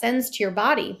that sends to your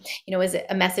body? Is it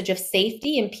a message of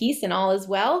safety and peace and all is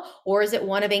well, or is it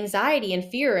one of anxiety and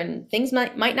fear and things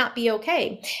might not be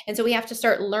okay? And so we have to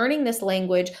start learning this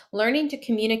language, learning to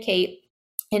communicate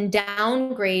and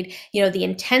downgrade, the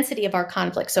intensity of our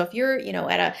conflict. So if you're,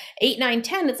 at a 8, 9,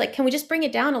 10, it's like, can we just bring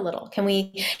it down a little? Can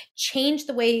we change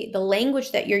the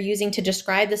language that you're using to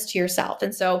describe this to yourself?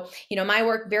 And so, my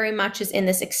work very much is in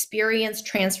this experience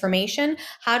transformation.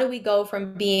 How do we go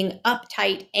from being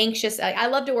uptight, anxious? I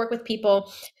love to work with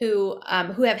people who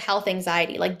have health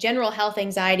anxiety, like general health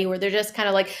anxiety, where they're just kind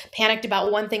of like panicked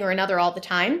about one thing or another all the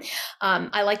time.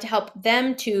 I like to help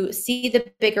them to see the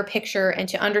bigger picture and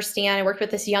to understand. I worked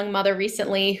with this young mother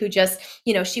recently who just,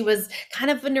 she was kind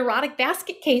of a neurotic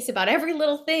basket case about every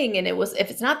little thing. And it was,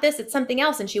 if it's not this, it's something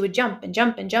else. And she would jump and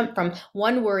jump and jump from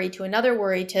one worry to another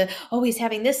worry to, oh, he's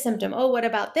having this symptom. Oh, what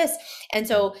about this? And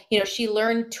so, she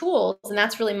learned tools. And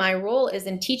that's really my role, is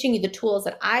in teaching you the tools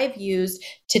that I've used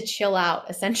to chill out,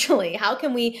 essentially. How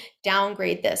can we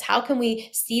downgrade this? How can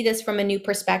we see this from a new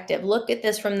perspective? Look at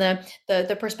this from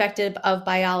the perspective of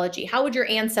biology. How would your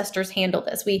ancestors handle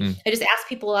this? I just ask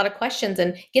people a lot of questions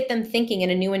and get them thinking in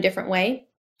a new and different way.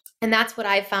 And that's what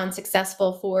I've found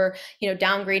successful for,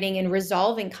 downgrading and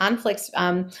resolving conflicts.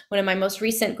 One of my most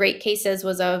recent great cases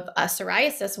was of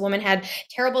psoriasis. A woman had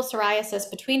terrible psoriasis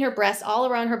between her breasts, all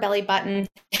around her belly button.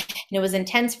 And it was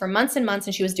intense for months and months.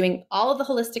 And she was doing all of the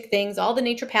holistic things, all the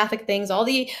naturopathic things, all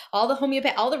the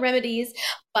homeopathy, all the remedies,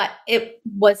 but it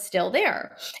was still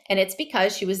there. And it's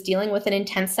because she was dealing with an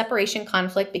intense separation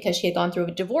conflict because she had gone through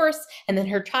a divorce, and then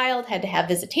her child had to have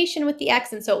visitation with the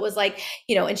ex. And so it was like,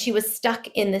 and she was stuck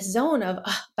in this zone of,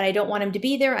 but I don't want him to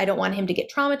be there. I don't want him to get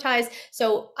traumatized.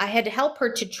 So I had to help her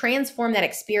to transform that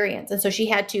experience. And so she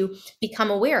had to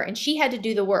become aware, and she had to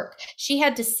do the work. She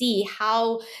had to see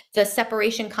how the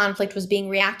separation conflict was being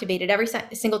reactivated every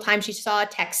single time she saw a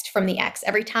text from the ex,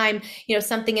 every time,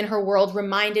 something in her world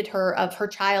reminded her of her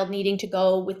child needing to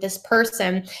go with this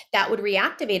person, that would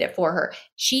reactivate it for her.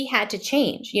 She had to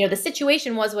change. The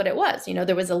situation was what it was.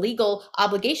 There was a legal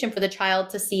obligation for the child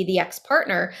to see the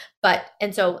ex-partner,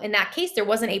 and so in that case, there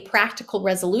wasn't a practical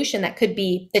resolution that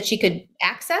she could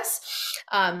access.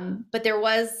 But there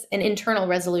was an internal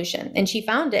resolution, and she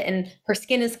found it, and her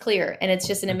skin is clear. And it's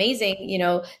just an amazing,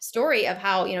 story of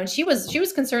how, and she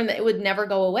was concerned that it would never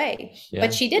go away,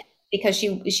 but she did, because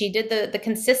she did the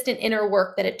consistent inner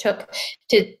work that it took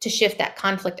to shift that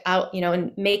conflict out,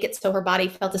 and make it so her body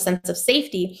felt a sense of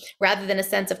safety rather than a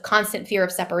sense of constant fear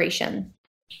of separation.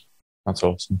 That's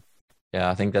awesome. Yeah,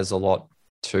 I think there's a lot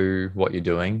to what you're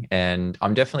doing, and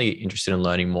I'm definitely interested in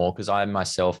learning more, because I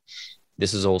myself,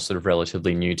 this is all sort of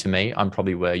relatively new to me. I'm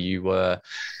probably where you were,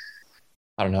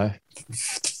 I don't know,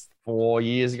 4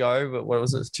 years ago, but what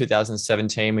was it,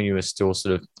 2017, when you were still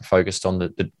sort of focused on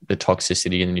the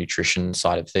toxicity and the nutrition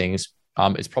side of things.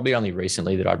 It's probably only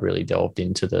recently that I've really delved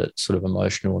into the sort of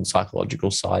emotional and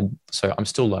psychological side. So I'm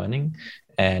still learning,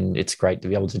 and it's great to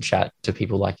be able to chat to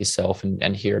people like yourself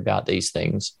and hear about these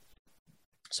things.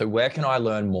 So where can I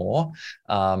learn more,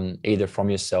 either from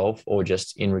yourself or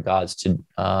just in regards to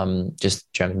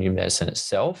just German New Medicine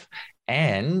itself?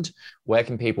 And where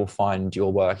can people find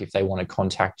your work if they want to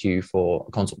contact you for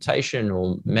a consultation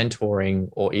or mentoring,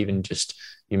 or even just,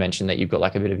 you mentioned that you've got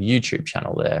like a bit of a YouTube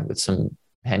channel there with some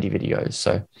handy videos.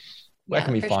 So where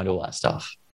can we find all that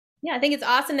stuff? Yeah, I think it's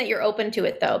awesome that you're open to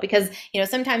it, though, because,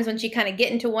 sometimes once you kind of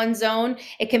get into one zone,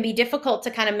 it can be difficult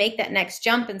to kind of make that next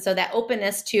jump. And so that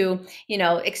openness to,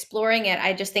 exploring it,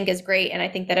 I just think is great. And I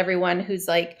think that everyone who's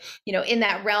like, in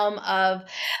that realm of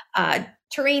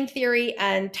terrain theory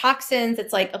and toxins,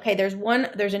 it's like, okay, there's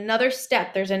another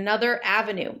step, there's another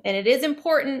avenue, and it is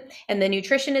important. And the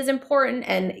nutrition is important,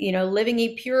 and, living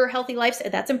a pure, healthy life,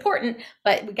 that's important,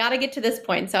 but we got to get to this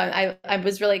point. So I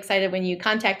was really excited when you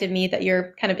contacted me that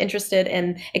you're kind of interested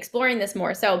in exploring this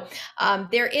more. So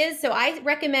I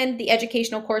recommend the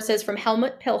educational courses from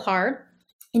Helmut Pilhar.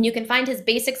 And you can find his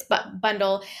basics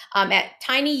bundle at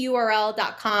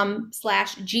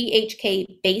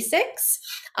tinyurl.com/GHK-basics.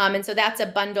 And so that's a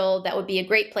bundle that would be a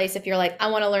great place if you're like, I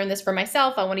want to learn this for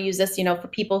myself. I want to use this, for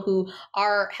people who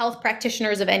are health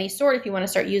practitioners of any sort. If you want to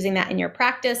start using that in your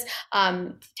practice,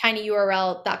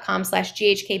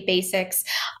 tinyurl.com/GHK-basics.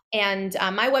 And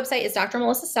my website is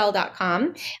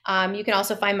drmelissacell.com. You can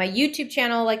also find my YouTube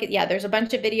channel. There's a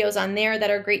bunch of videos on there that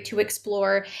are great to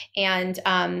explore. And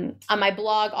on my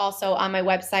blog, also on my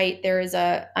website, there is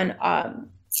a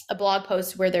blog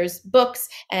post where there's books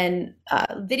and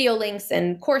video links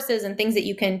and courses and things that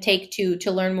you can take to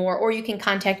learn more, or you can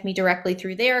contact me directly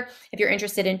through there if you're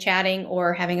interested in chatting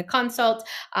or having a consult.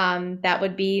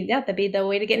 That'd be the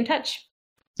way to get in touch.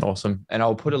 Awesome. And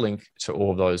I'll put a link to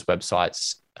all of those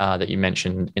websites that you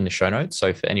mentioned in the show notes.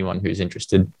 So for anyone who's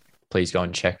interested, please go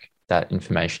and check that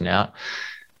information out.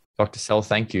 Dr. Sell,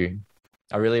 thank you.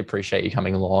 I really appreciate you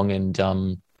coming along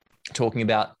and talking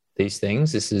about these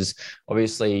things. This is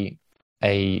obviously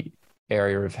a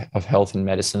area of health and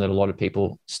medicine that a lot of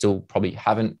people still probably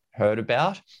haven't heard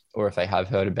about, or if they have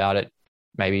heard about it,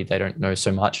 maybe they don't know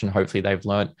so much, and hopefully they've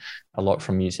learned a lot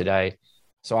from you today.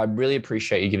 So I really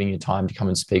appreciate you giving your time to come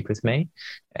and speak with me.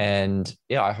 And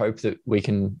yeah, I hope that we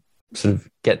can sort of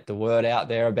get the word out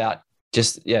there about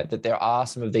that there are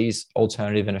some of these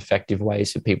alternative and effective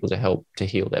ways for people to help to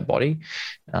heal their body.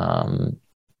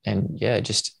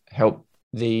 Just help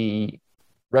the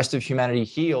rest of humanity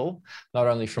heal, not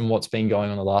only from what's been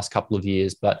going on the last couple of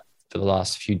years, but for the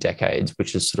last few decades,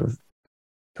 which has sort of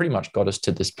pretty much got us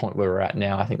to this point where we're at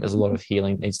now. I think there's a lot of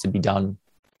healing that needs to be done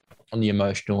on the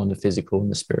emotional and the physical and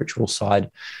the spiritual side.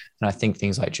 And I think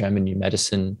things like German new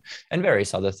medicine and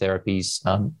various other therapies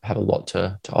have a lot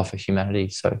to offer humanity.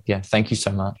 So yeah, thank you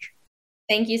so much.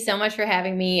 Thank you so much for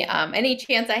having me. Any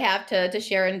chance I have to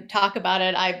share and talk about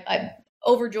it, I'm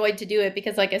overjoyed to do it,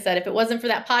 because like I said, if it wasn't for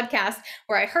that podcast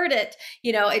where I heard it,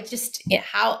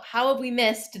 how have we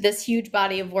missed this huge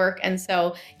body of work? And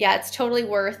so, yeah, it's totally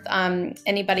worth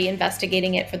anybody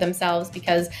investigating it for themselves,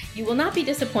 because you will not be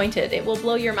disappointed. It will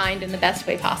blow your mind in the best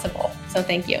way possible. So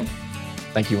thank you.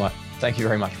 Thank you. Thank you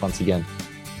very much once again.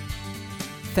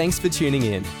 Thanks for tuning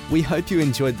in. We hope you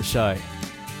enjoyed the show.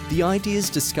 The ideas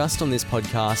discussed on this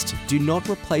podcast do not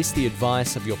replace the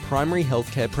advice of your primary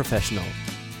healthcare professional.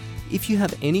 If you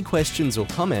have any questions or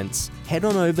comments, head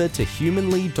on over to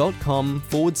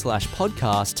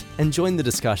humanly.com/podcast and join the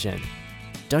discussion.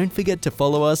 Don't forget to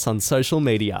follow us on social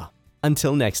media.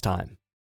 Until next time.